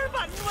power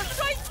button was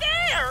right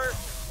there!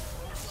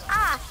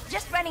 Ah,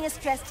 just running a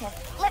stress test.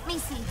 Let me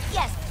see.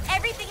 Yes,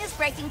 everything is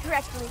breaking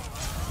correctly.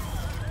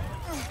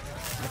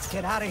 Let's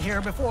get out of here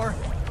before...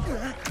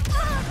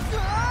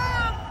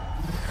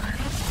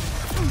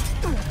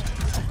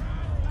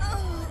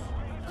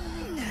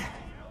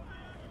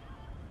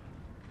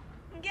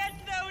 Get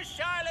those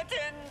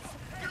charlatans!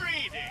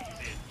 Greetings,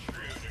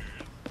 intruders.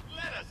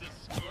 Let us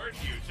escort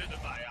you to the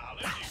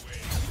biology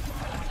wing.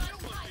 You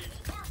will be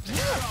perfect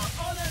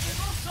for our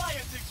unethical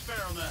science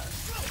experiment.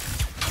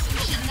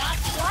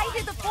 Why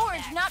did the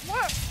Forge not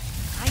work?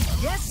 I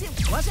guess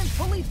it wasn't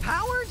fully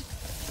powered?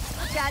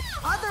 That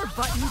other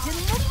button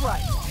didn't look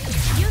right.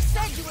 You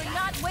said you were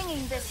not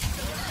winging this.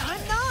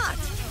 I'm not.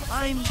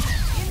 I'm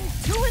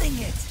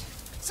intuiting it.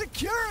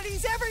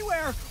 Security's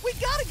everywhere. We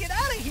gotta get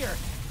out of here.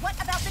 What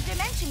about the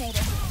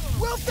Dimensionator?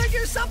 We'll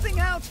figure something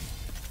out.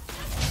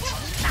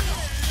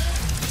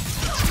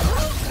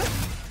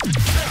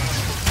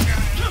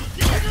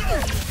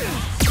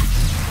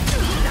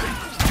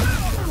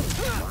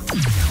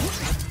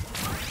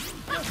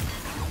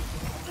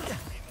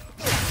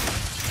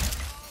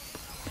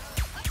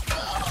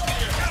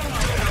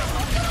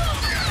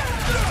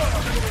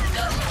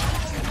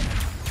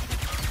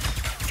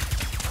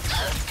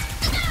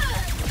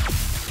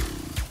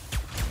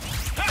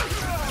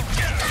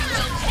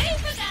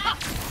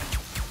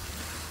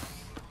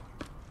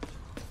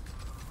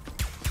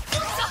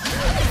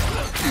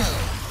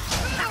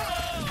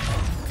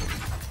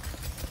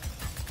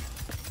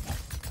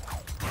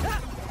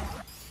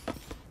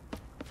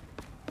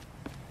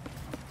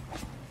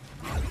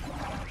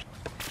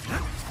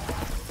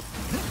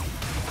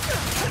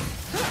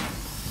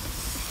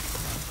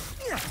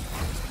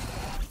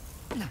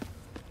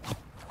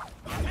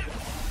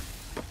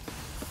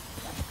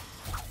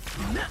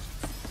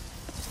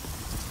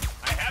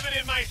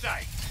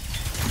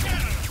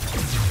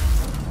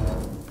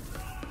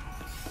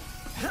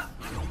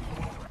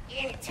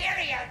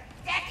 Interior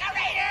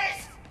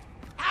decorators!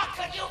 How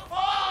could you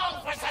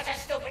fall for such a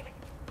stupid...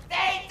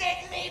 They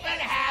didn't even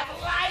have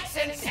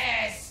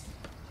licenses!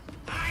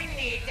 I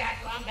need that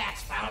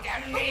Lumbax found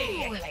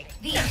immediately!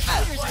 The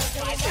intruders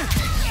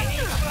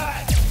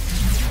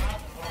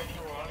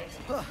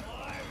are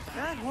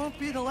That won't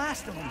be the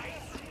last of them.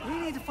 We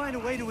need to find a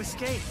way to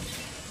escape.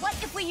 What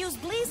if we use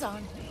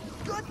Blizon?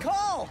 Good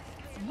call!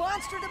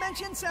 Monster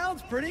Dimension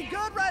sounds pretty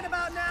good right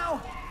about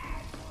now.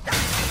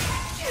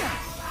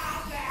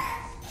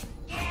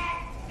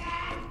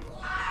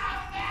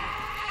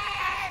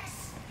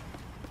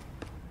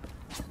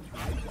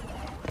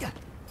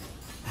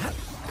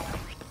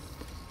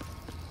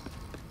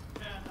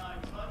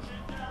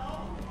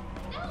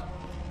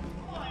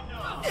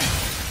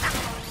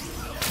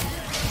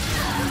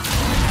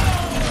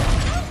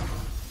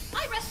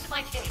 I rest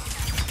my case.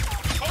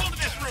 Hold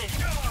this room.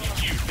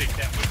 Did you think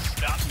that would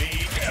stop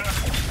me?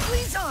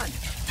 Blizon!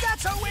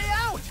 That's our way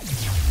out!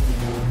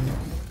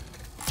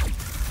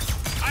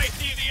 I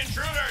see the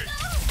intruders!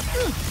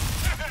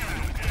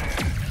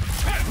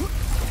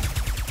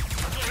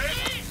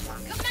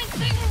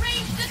 Commencing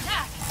ranged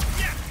attack.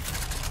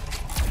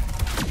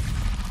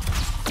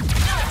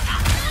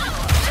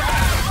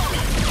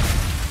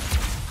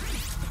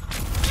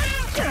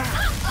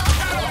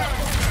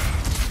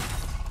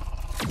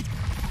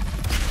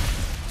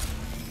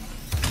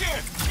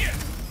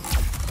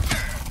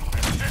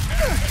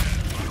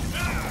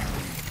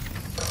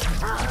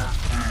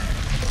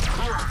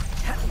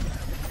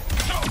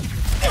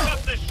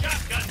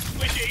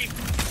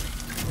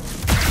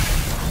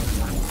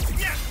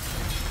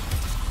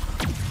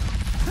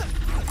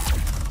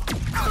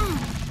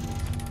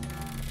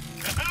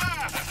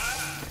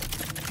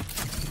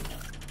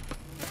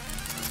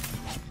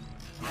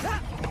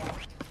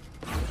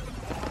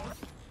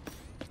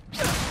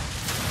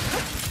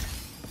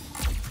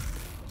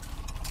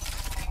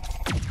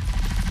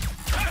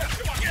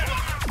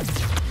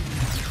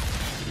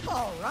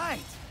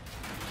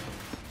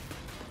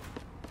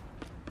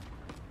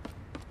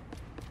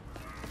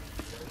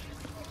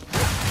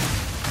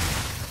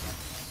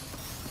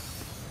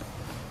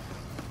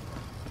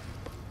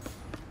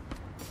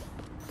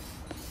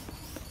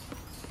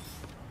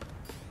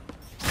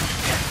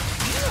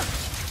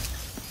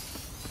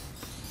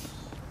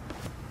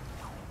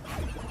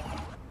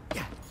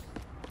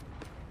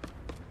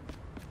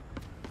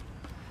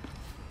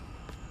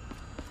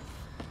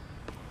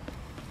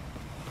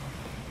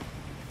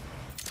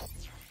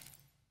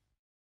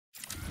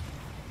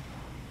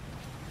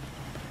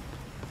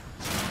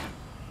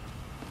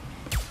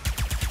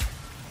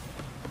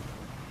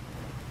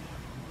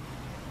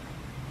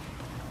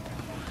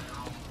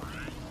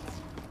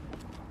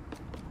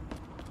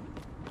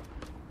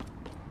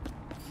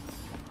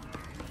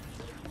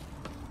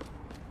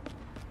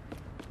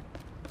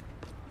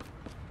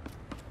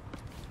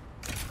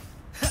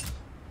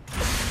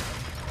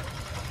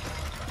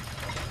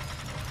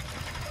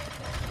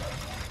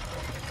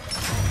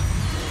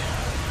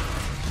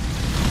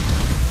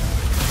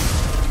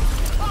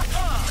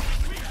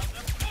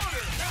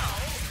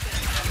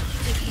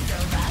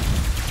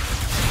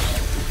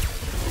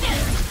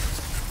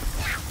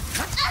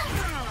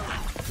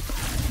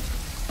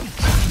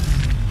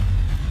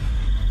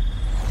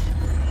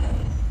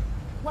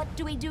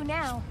 do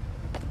now?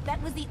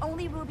 That was the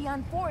only ruby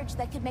on Forge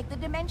that could make the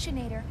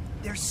Dimensionator.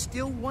 There's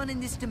still one in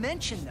this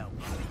dimension, though.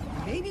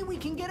 Maybe we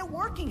can get it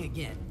working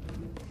again.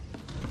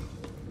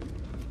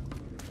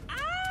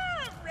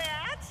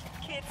 Rat!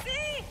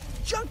 Kitsy!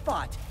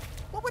 Junkbot!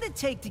 What would it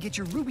take to get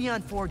your Ruby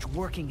on Forge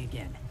working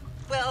again?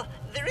 Well,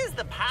 there is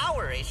the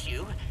power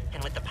issue.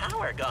 And with the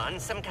power gone,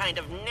 some kind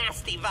of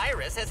nasty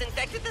virus has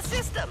infected the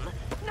system.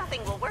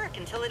 Nothing will work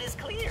until it is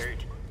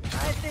cleared.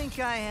 I think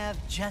I have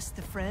just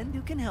the friend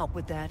who can help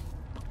with that.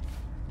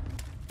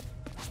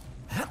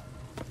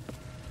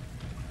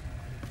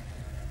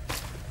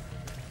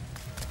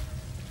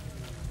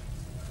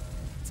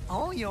 It's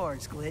all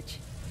yours, Glitch.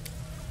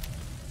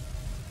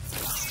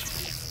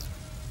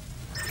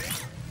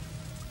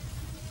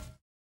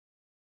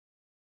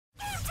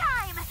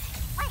 Time!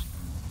 Wait,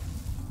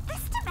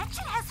 this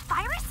dimension has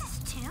viruses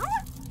too?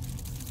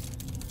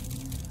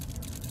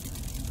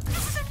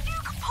 This is a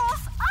nuke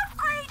pulse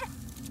upgrade!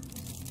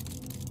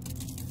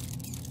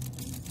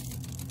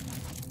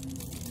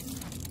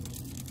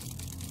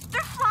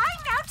 They're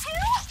flying now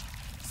too?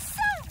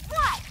 So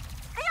what?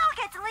 They all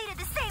get deleted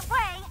the same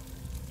way.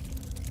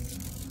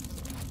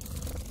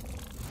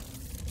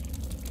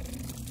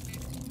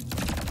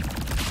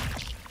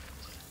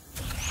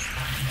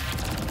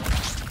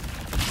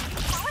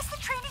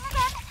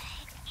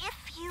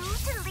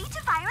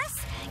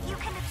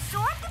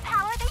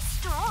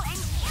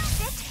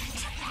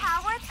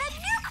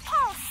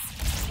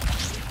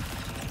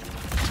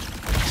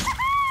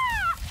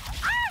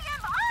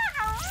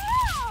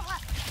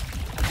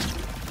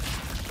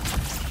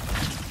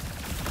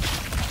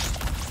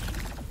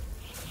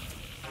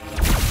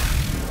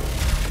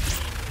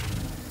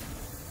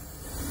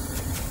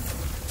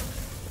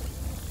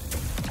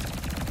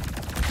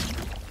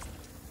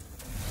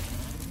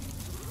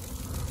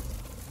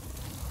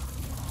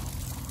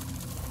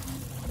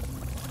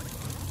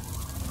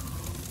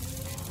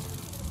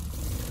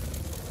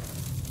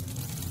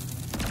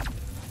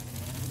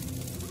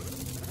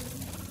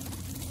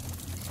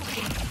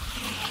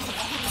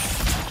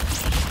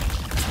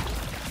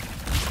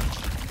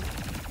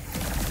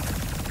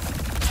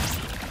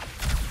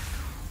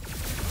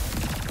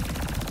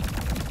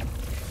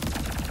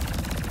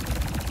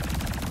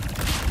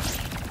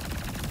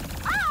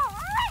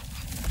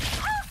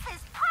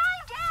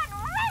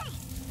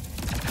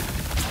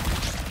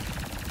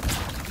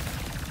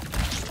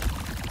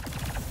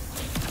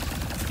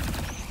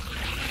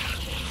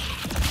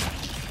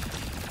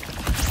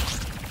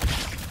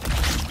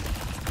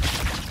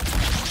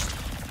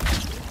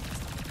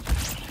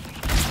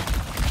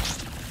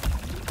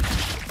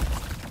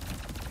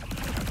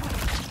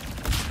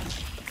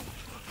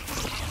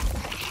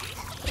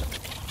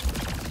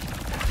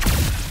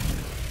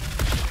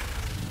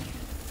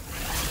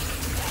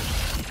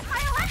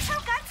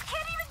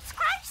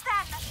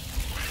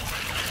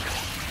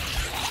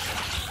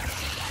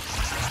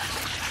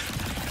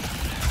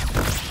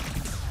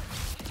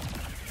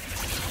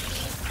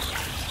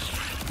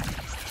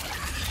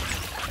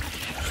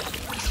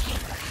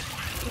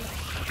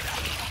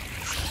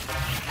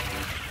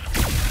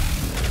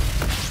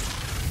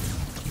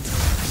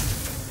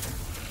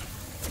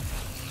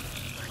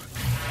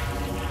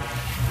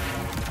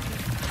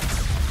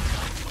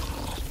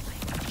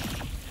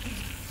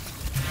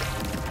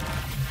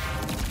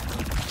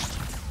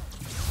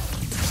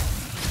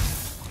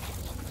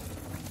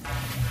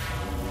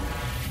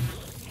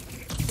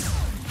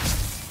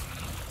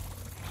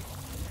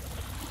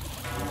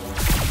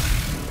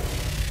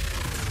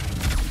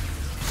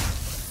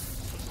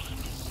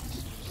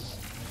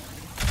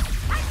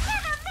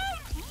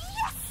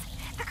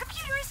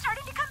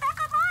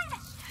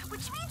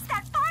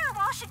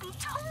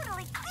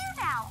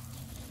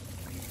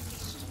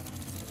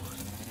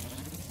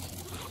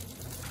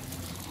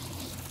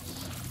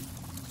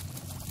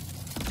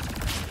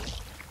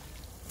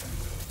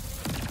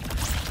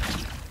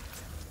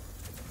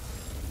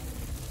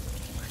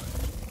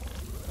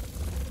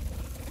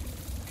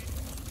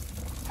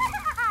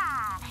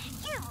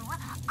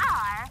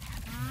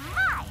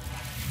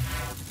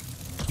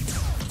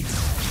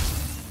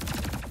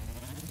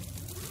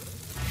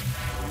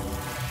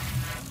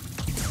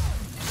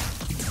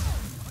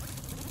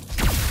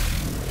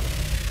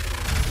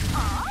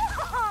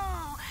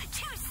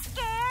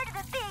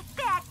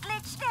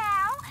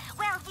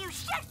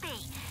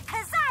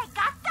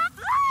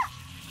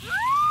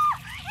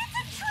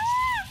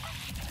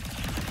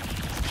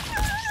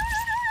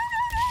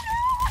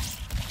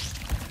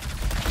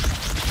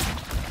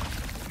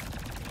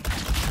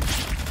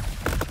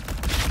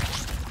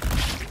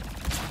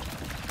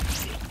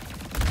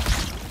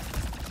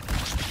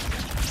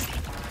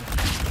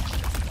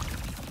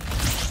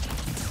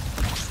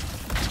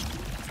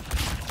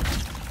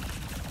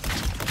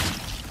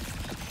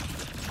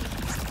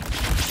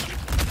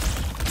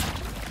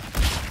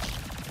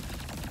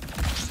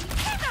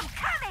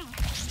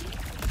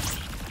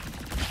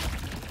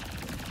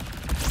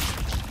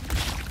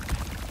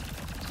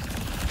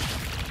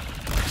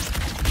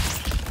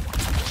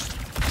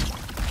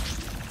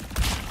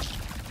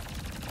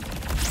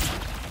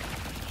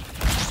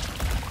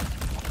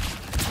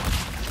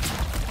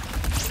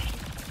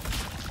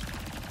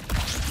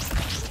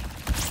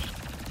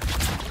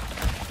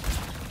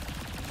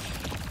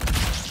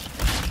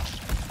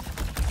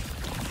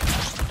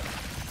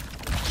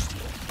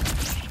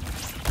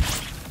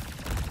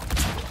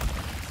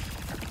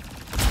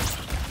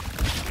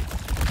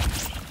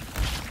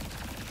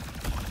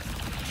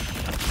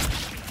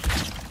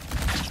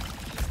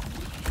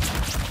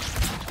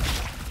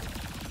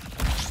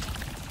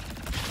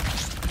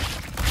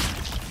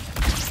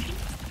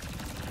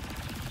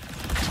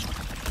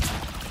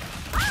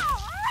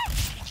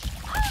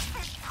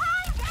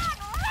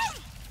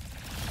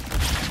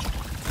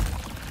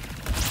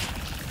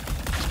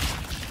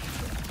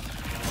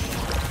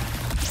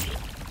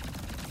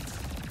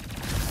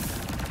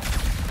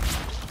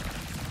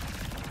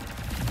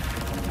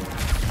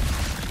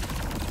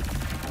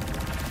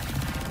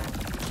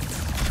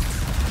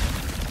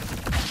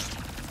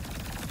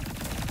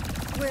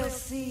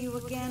 see you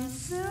again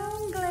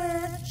soon,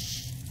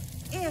 Glitch.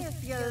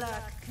 If your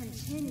luck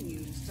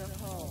continues to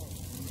hold.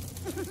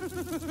 Is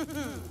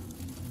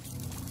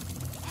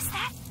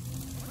that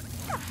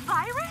the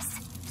virus?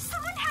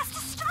 Someone has to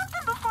stop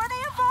them before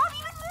they evolve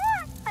even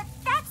more. But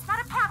that's not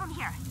a problem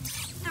here.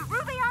 The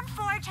Rubion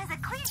Forge has a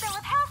clean bill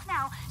of health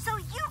now, so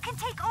you can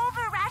take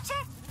over,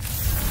 Ratchet.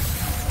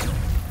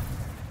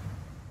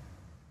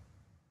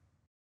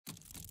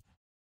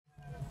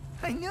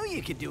 I knew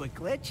you could do it,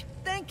 Glitch.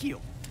 Thank you.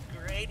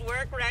 Great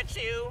work,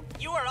 Ratchu.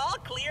 You are all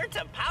clear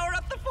to power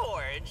up the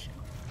forge.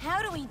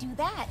 How do we do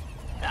that?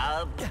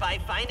 By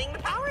finding the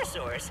power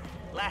source.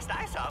 Last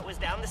I saw it was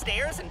down the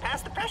stairs and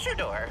past the pressure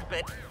door,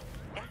 but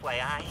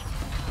FYI,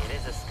 it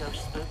is a skosh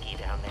spooky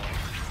down there.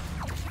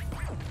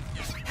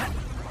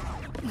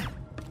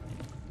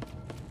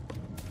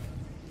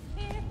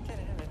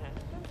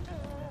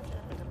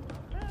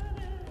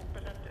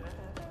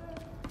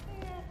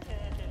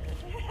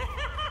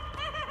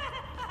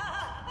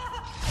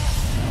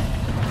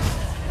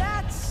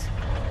 That's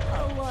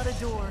a lot of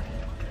door.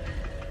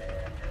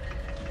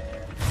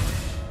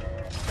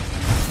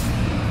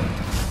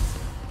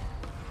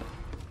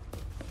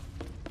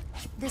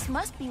 This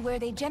must be where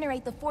they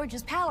generate the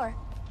forge's power.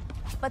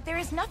 But there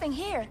is nothing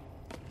here.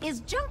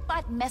 Is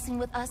Junkbot messing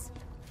with us?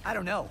 I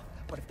don't know,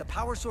 but if the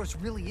power source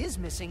really is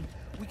missing,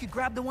 we could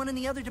grab the one in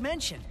the other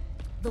dimension.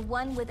 The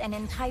one with an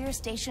entire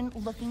station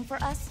looking for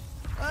us?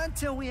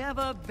 Until we have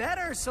a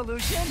better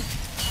solution.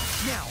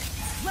 Now,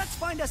 let's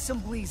find us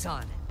some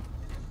Blizon.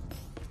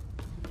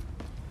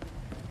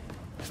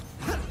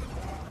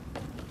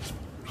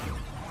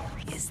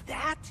 Is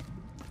that?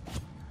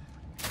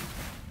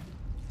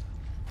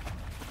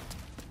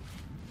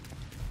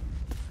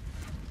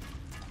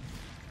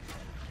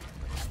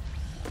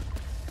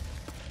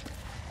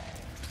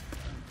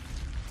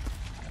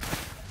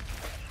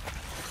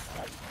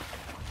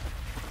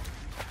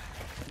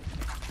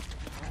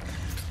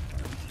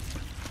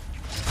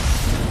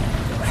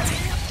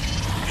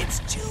 It's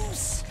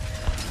juice!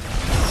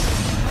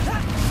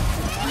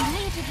 We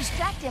need to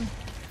distract him.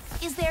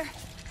 Is there...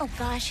 Oh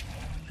gosh.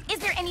 Is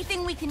there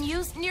anything we can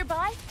use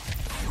nearby?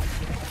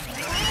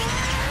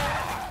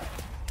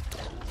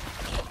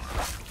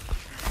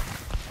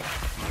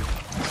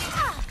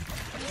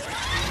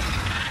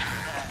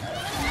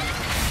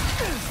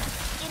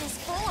 It is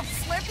full of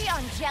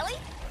Slurpee-on jelly?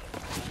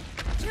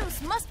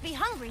 Juice must be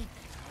hungry.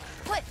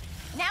 But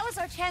now is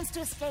our chance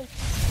to escape.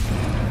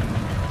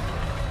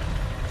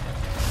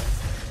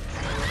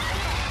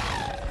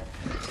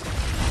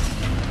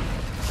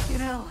 You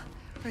know,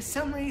 for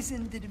some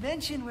reason, the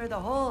dimension where the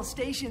whole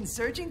station's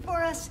searching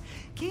for us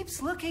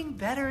keeps looking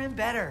better and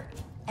better.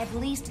 At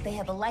least they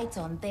have the lights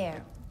on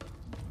there.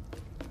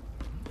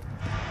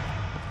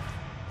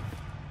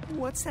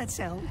 What's that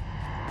sound?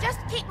 Just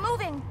keep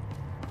moving!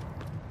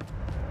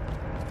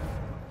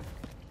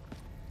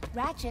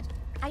 Ratchet,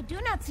 I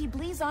do not see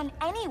Blizon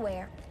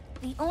anywhere.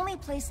 The only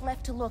place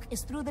left to look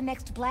is through the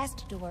next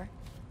blast door.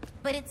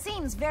 But it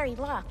seems very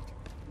locked.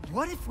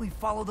 What if we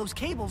follow those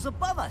cables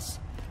above us?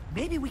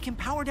 Maybe we can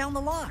power down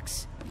the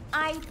locks.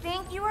 I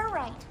think you are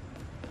right.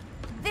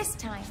 This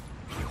time.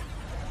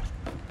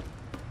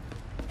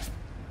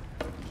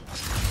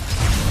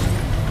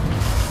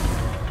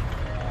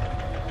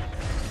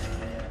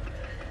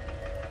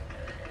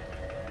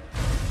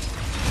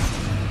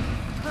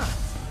 Huh.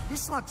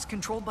 This lock's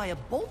controlled by a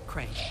bolt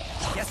crane.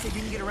 Guess they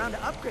didn't get around to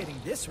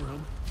upgrading this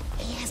room.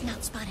 He has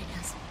not spotted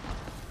us.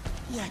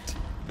 Yet.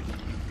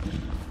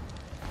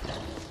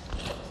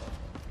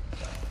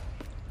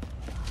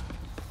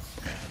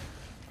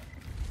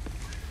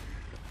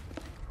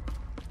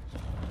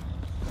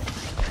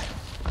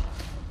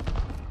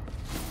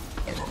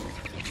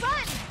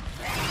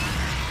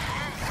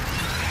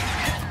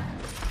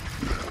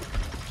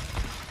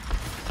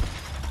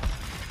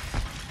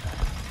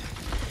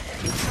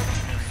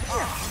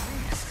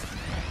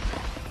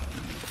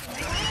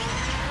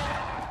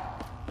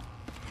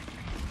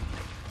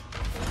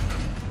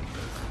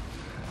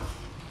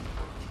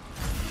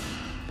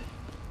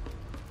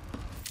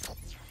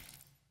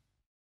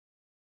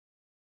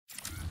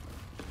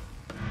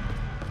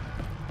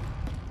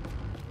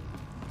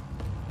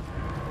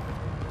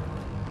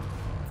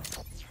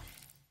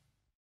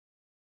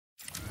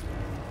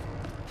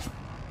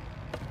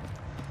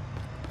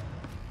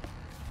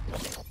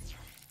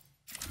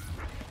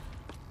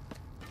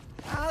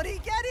 How'd he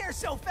get here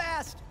so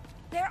fast?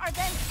 There are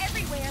vents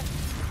everywhere.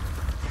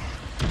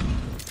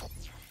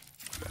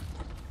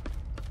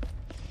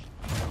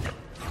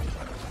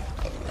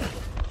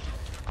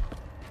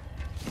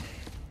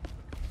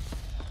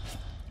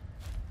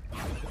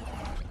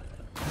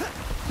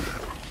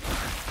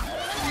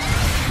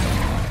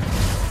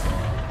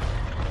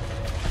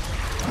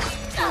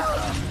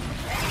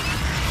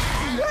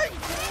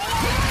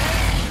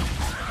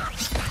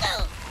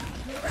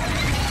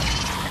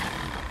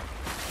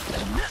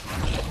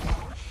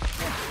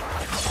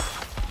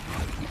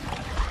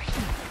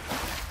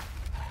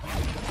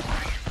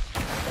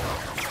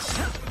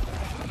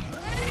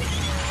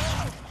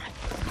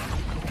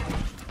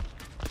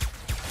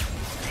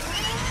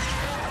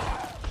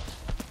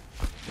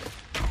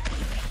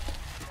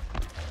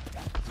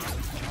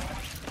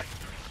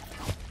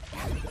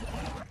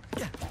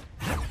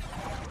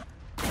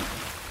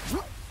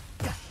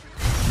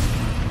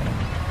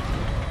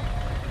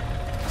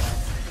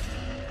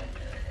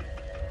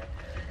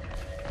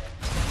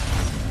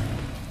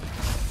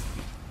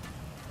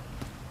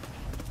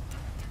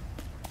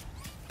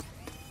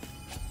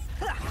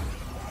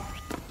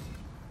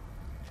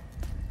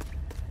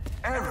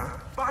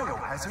 Error.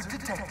 Biohazard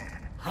detected.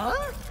 Huh?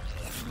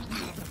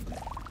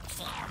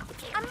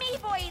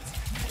 Amoeboids!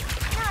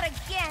 Not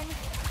again!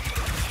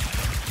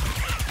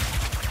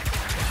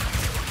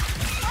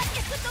 What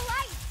is with the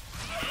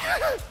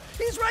light?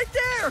 He's right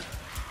there!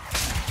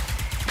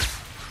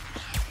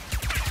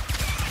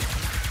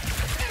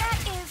 That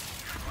is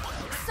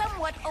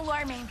somewhat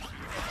alarming.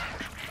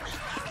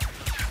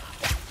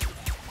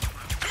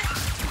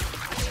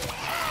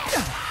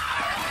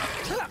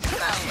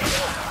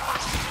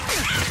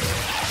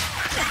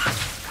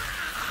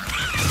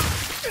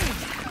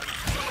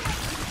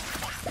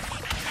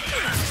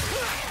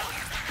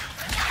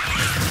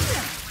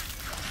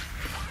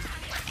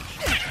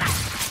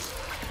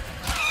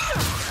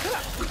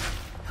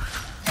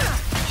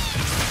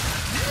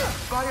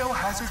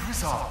 Biohazard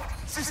resolved.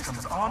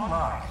 Systems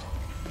online.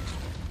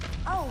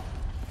 Oh,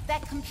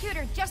 that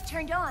computer just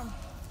turned on.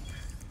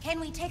 Can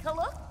we take a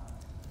look?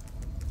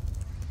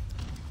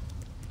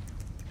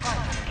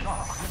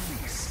 Lock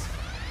released.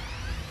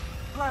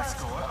 Blast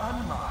door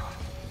unlocked.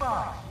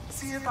 Fine.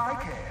 See if I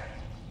can.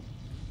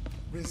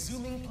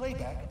 Resuming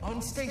playback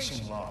on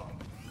station log.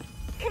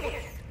 Come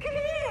here! Come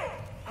here!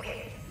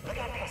 Okay, look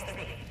out past the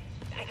reef.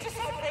 I just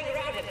saw it playing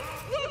around and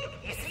look!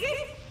 You see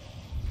it?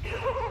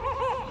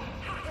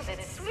 How does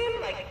it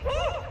swim like...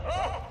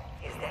 Oh!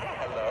 Is that a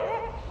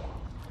hello?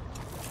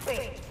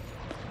 Wait,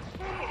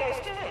 what are you guys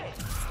doing?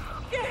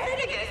 You're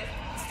hurting it!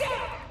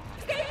 Stop!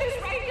 Stop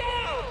this right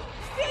now!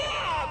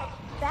 Stop!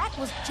 That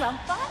was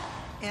Junkbot?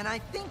 And I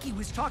think he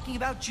was talking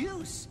about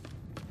juice.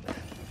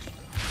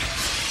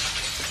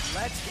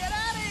 Let's get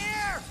out of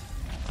here!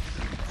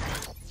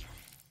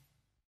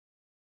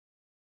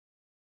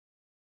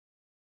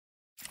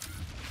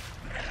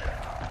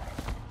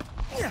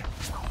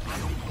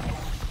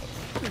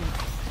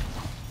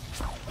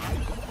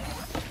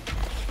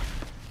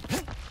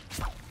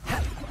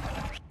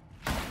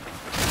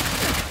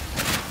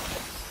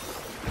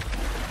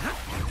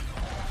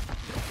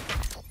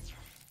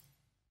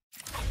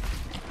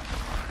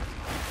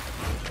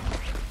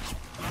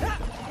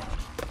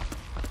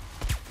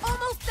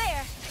 Almost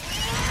there.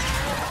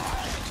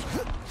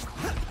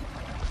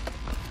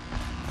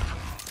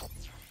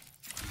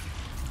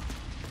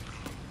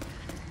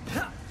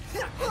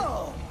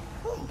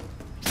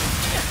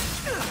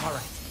 All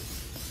right.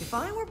 If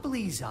I were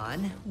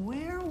Blizon,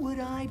 where would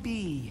I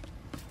be?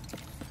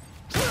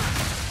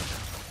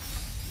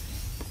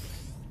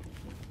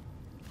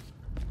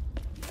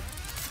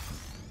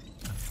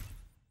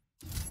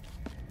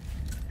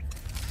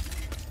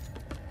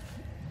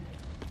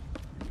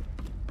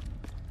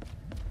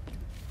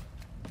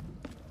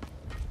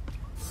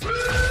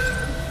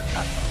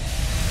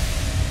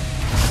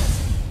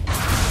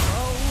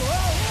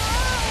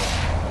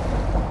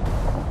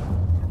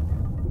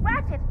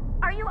 Ratchet,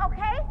 are you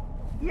okay?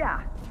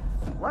 Yeah.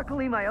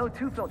 Luckily, my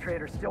O2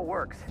 filtrator still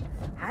works.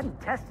 Hadn't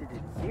tested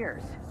it in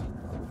years.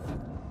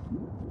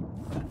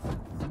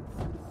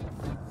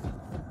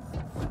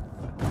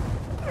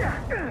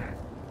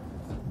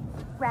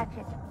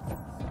 Ratchet,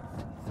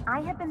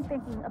 I have been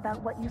thinking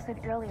about what you said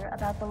earlier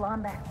about the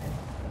Lombaxes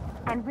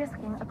and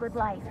risking a good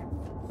life.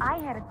 I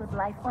had a good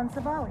life on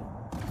Savali.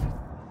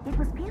 It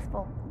was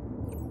peaceful,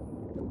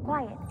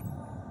 quiet,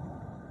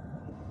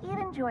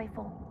 even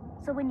joyful.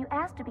 So when you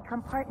asked to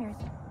become partners,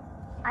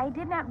 I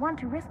did not want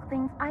to risk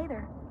things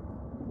either.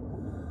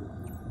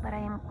 But I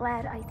am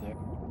glad I did.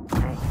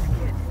 Thanks,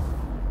 kid.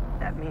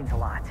 That means a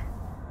lot.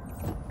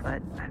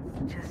 But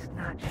I'm just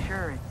not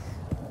sure it's...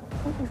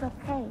 It is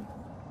okay.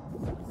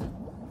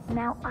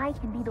 Now I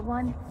can be the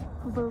one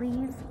who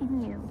believes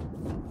in you.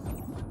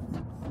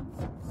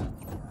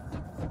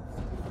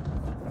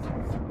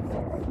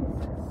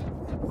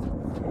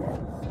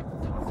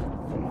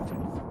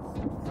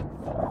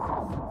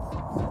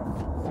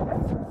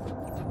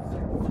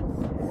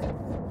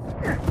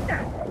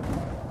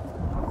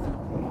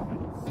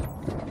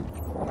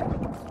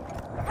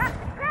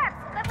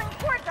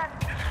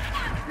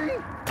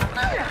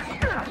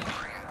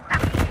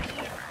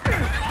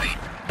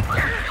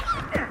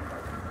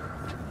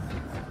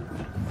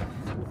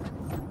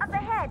 Up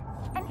ahead,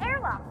 an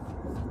airlock.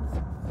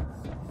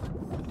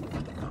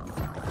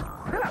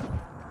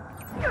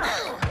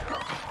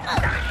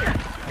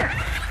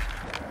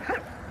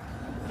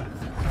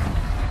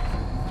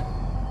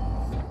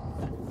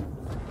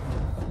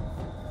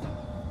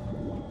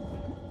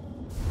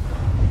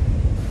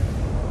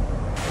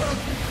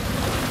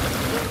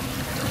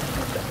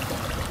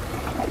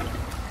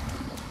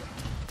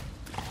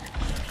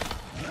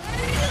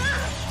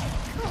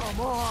 Come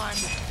on!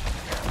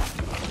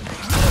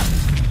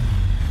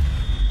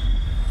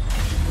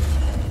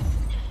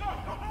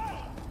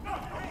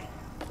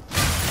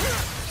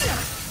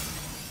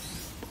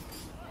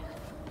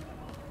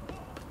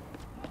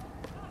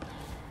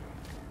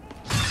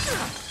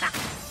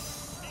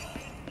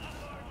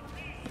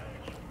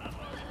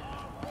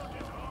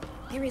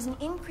 There is an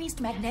increased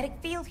magnetic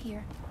field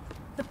here.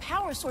 The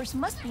power source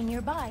must be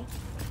nearby.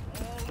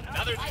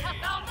 Another I have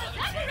found the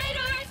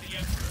decorators!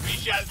 We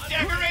shall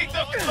decorate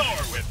the floor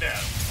with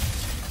them.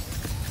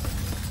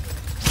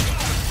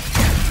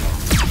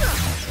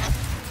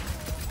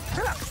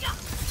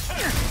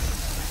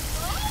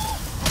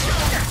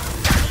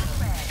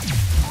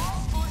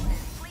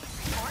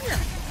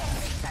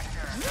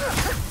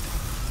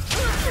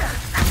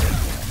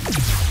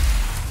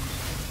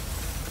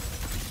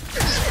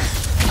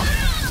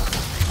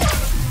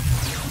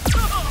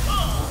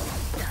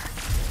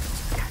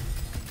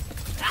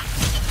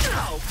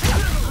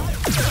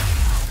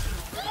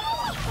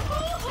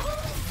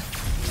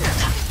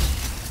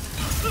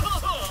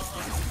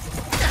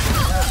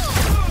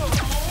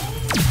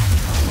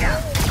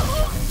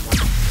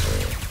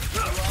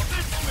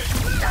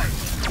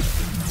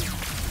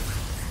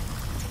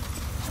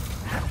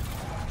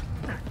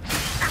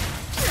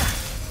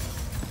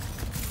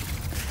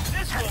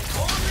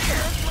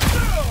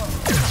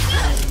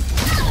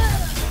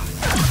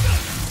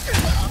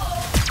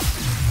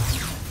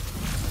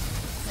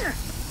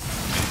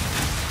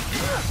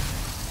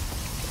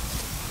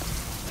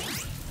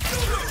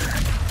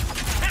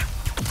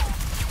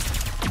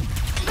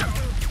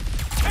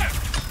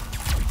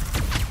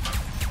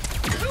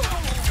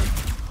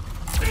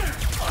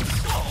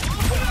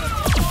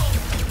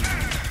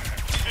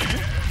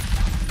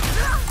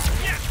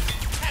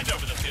 Hand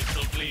over the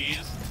pistol, please.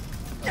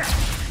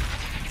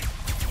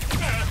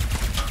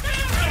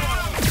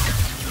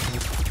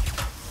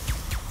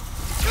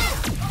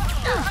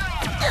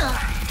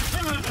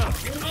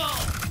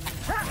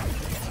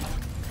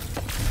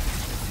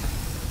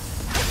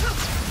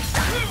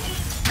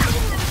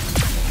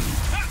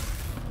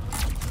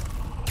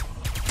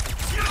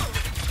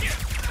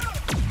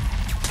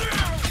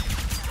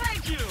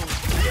 Thank you.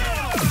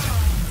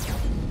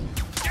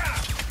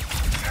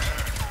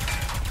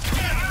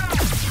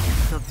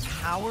 The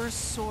power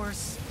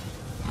source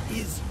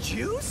is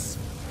juice?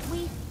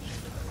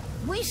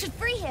 We should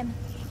free him.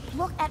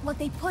 Look at what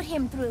they put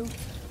him through.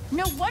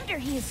 No wonder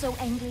he is so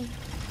angry.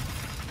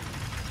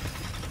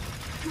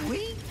 Do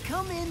we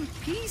come in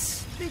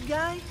peace, big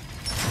guy?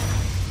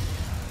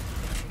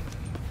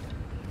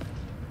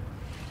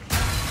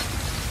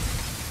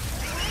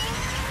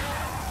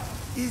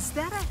 Is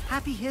that a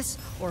happy hiss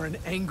or an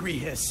angry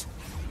hiss?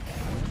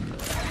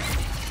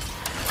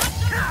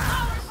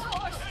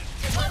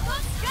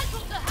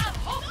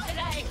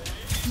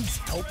 He's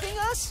helping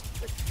us?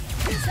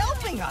 He's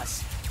helping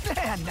us!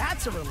 Man,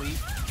 that's a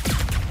relief.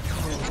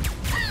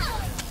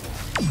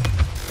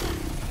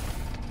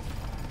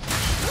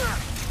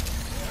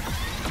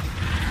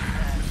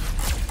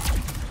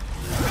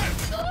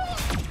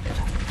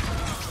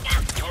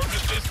 Your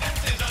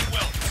resistance is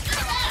unwelcome.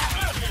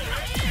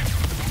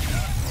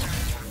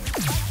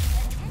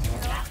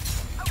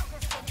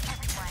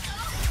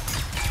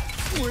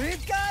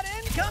 We've got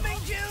incoming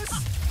juice!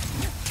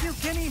 You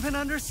can't even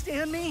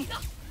understand me?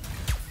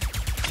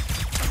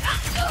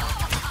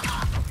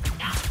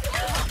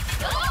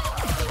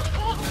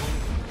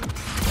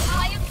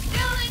 I am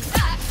still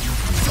intact!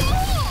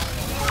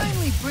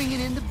 Finally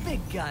bringing in the big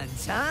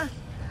guns, huh?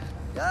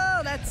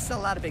 Oh, that's a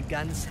lot of big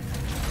guns.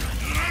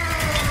 You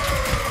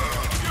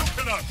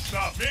cannot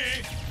stop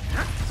me.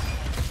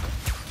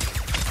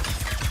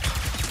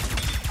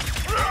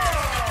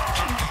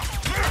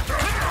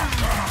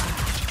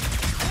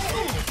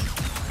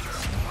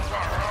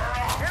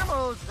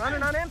 Ammo's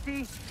running on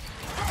empty.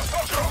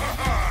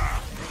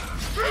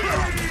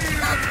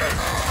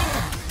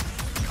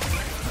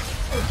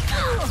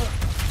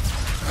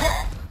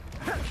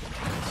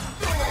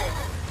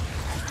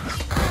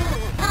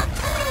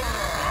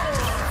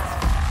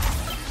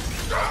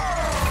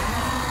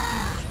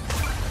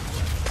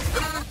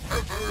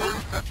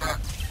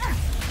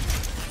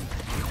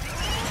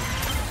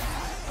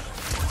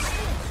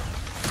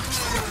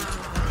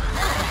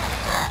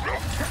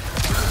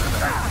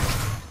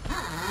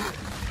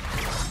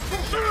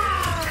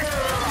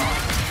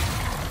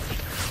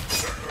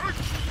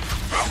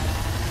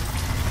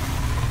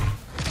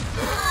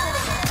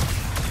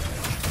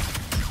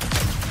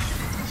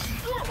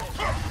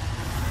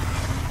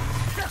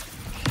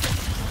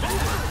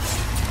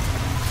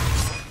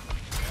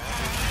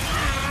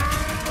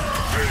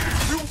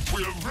 You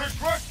will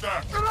regret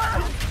that.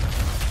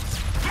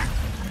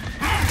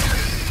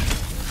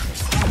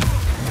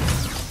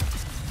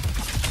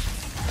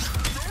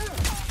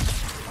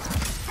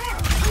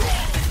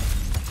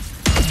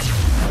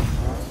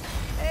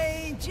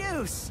 Hey,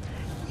 Juice!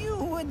 You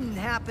wouldn't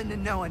happen to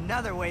know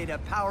another way to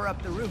power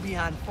up the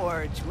Rubion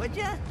Forge, would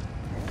ya?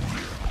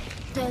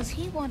 Does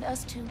he want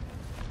us to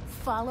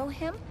follow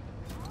him?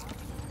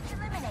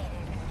 Eliminated.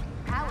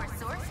 Power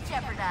source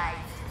jeopardized.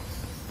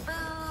 Boo!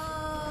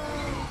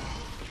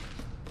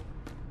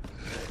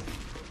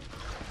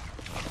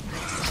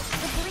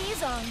 The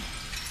breeze on.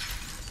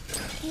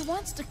 He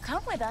wants to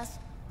come with us.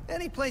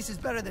 Any place is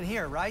better than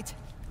here, right?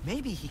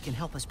 Maybe he can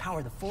help us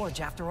power the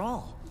forge after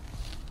all.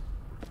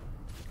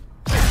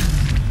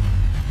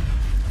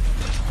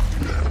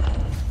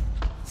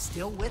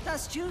 Still with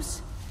us,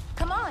 Juice?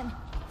 Come on.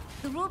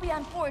 The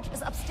Rubion Forge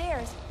is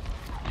upstairs.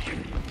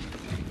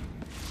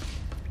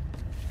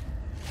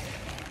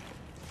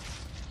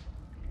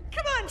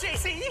 Come on,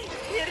 JC!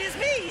 It is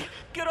me!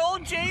 Good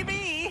old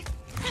JB!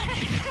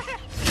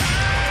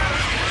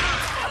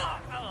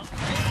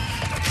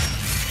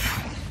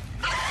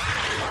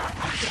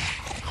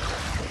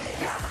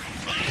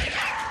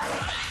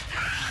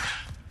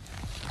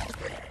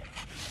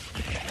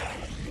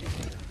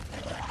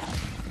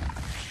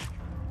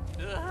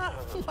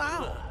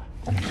 Wow.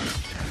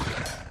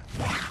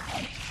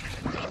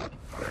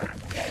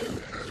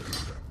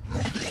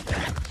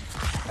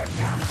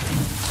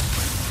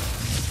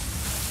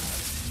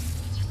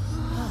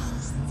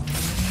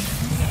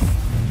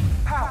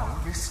 Power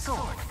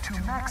restored to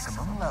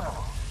maximum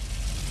level.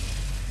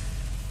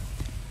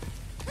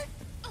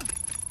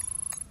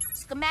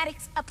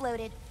 Schematics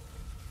uploaded.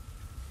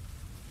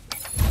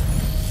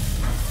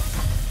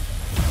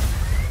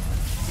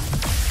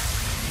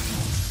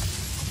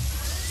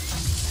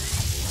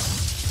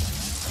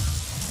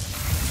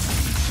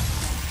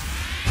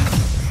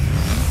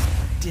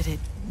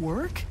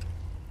 work?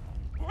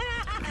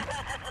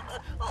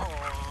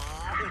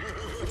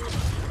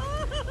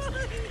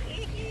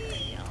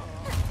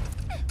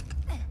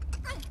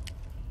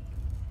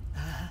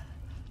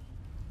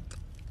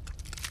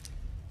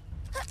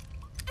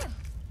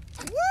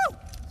 Woo!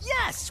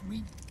 Yes,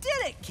 we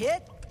did it,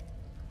 kid!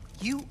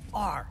 You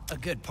are a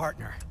good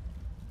partner.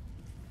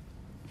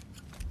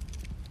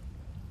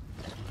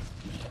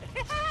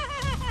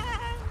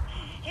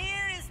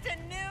 Here is to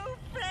new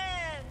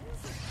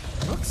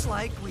friends! Looks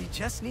like we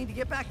just need to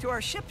get back to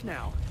our ship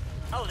now.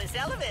 Oh, this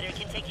elevator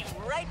can take you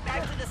right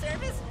back to the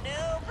surface,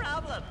 no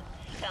problem.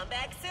 Come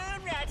back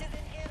soon, Ratchet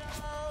and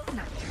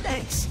Skittles!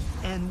 Thanks,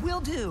 and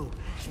will do.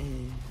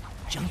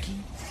 Junkie.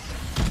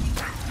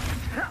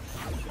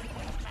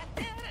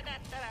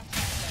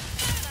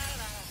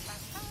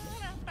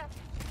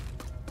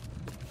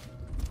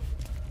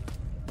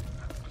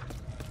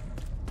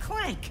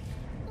 Clank!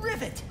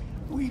 Rivet!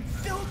 We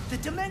built the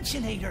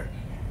Dimensionator!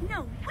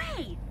 No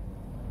way!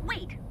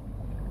 Wait,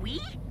 we?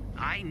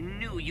 I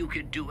knew you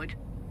could do it.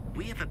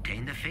 We have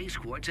obtained the phase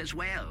quartz as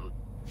well.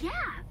 Yeah,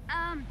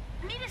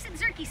 meet us at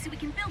Zerky so we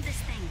can build this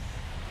thing.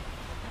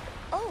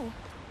 Oh,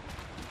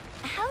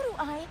 how do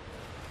I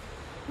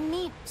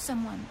meet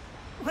someone?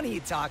 What are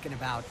you talking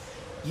about?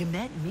 You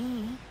met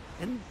me,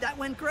 and that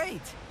went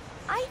great.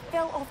 I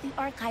fell off the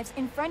archives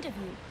in front of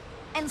you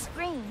and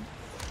screamed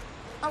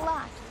a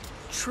lot.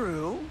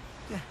 True.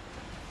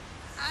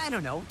 I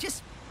don't know,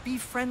 just be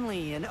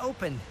friendly and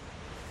open.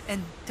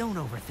 And don't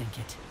overthink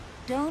it.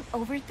 Don't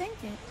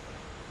overthink it.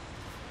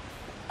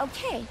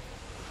 Okay,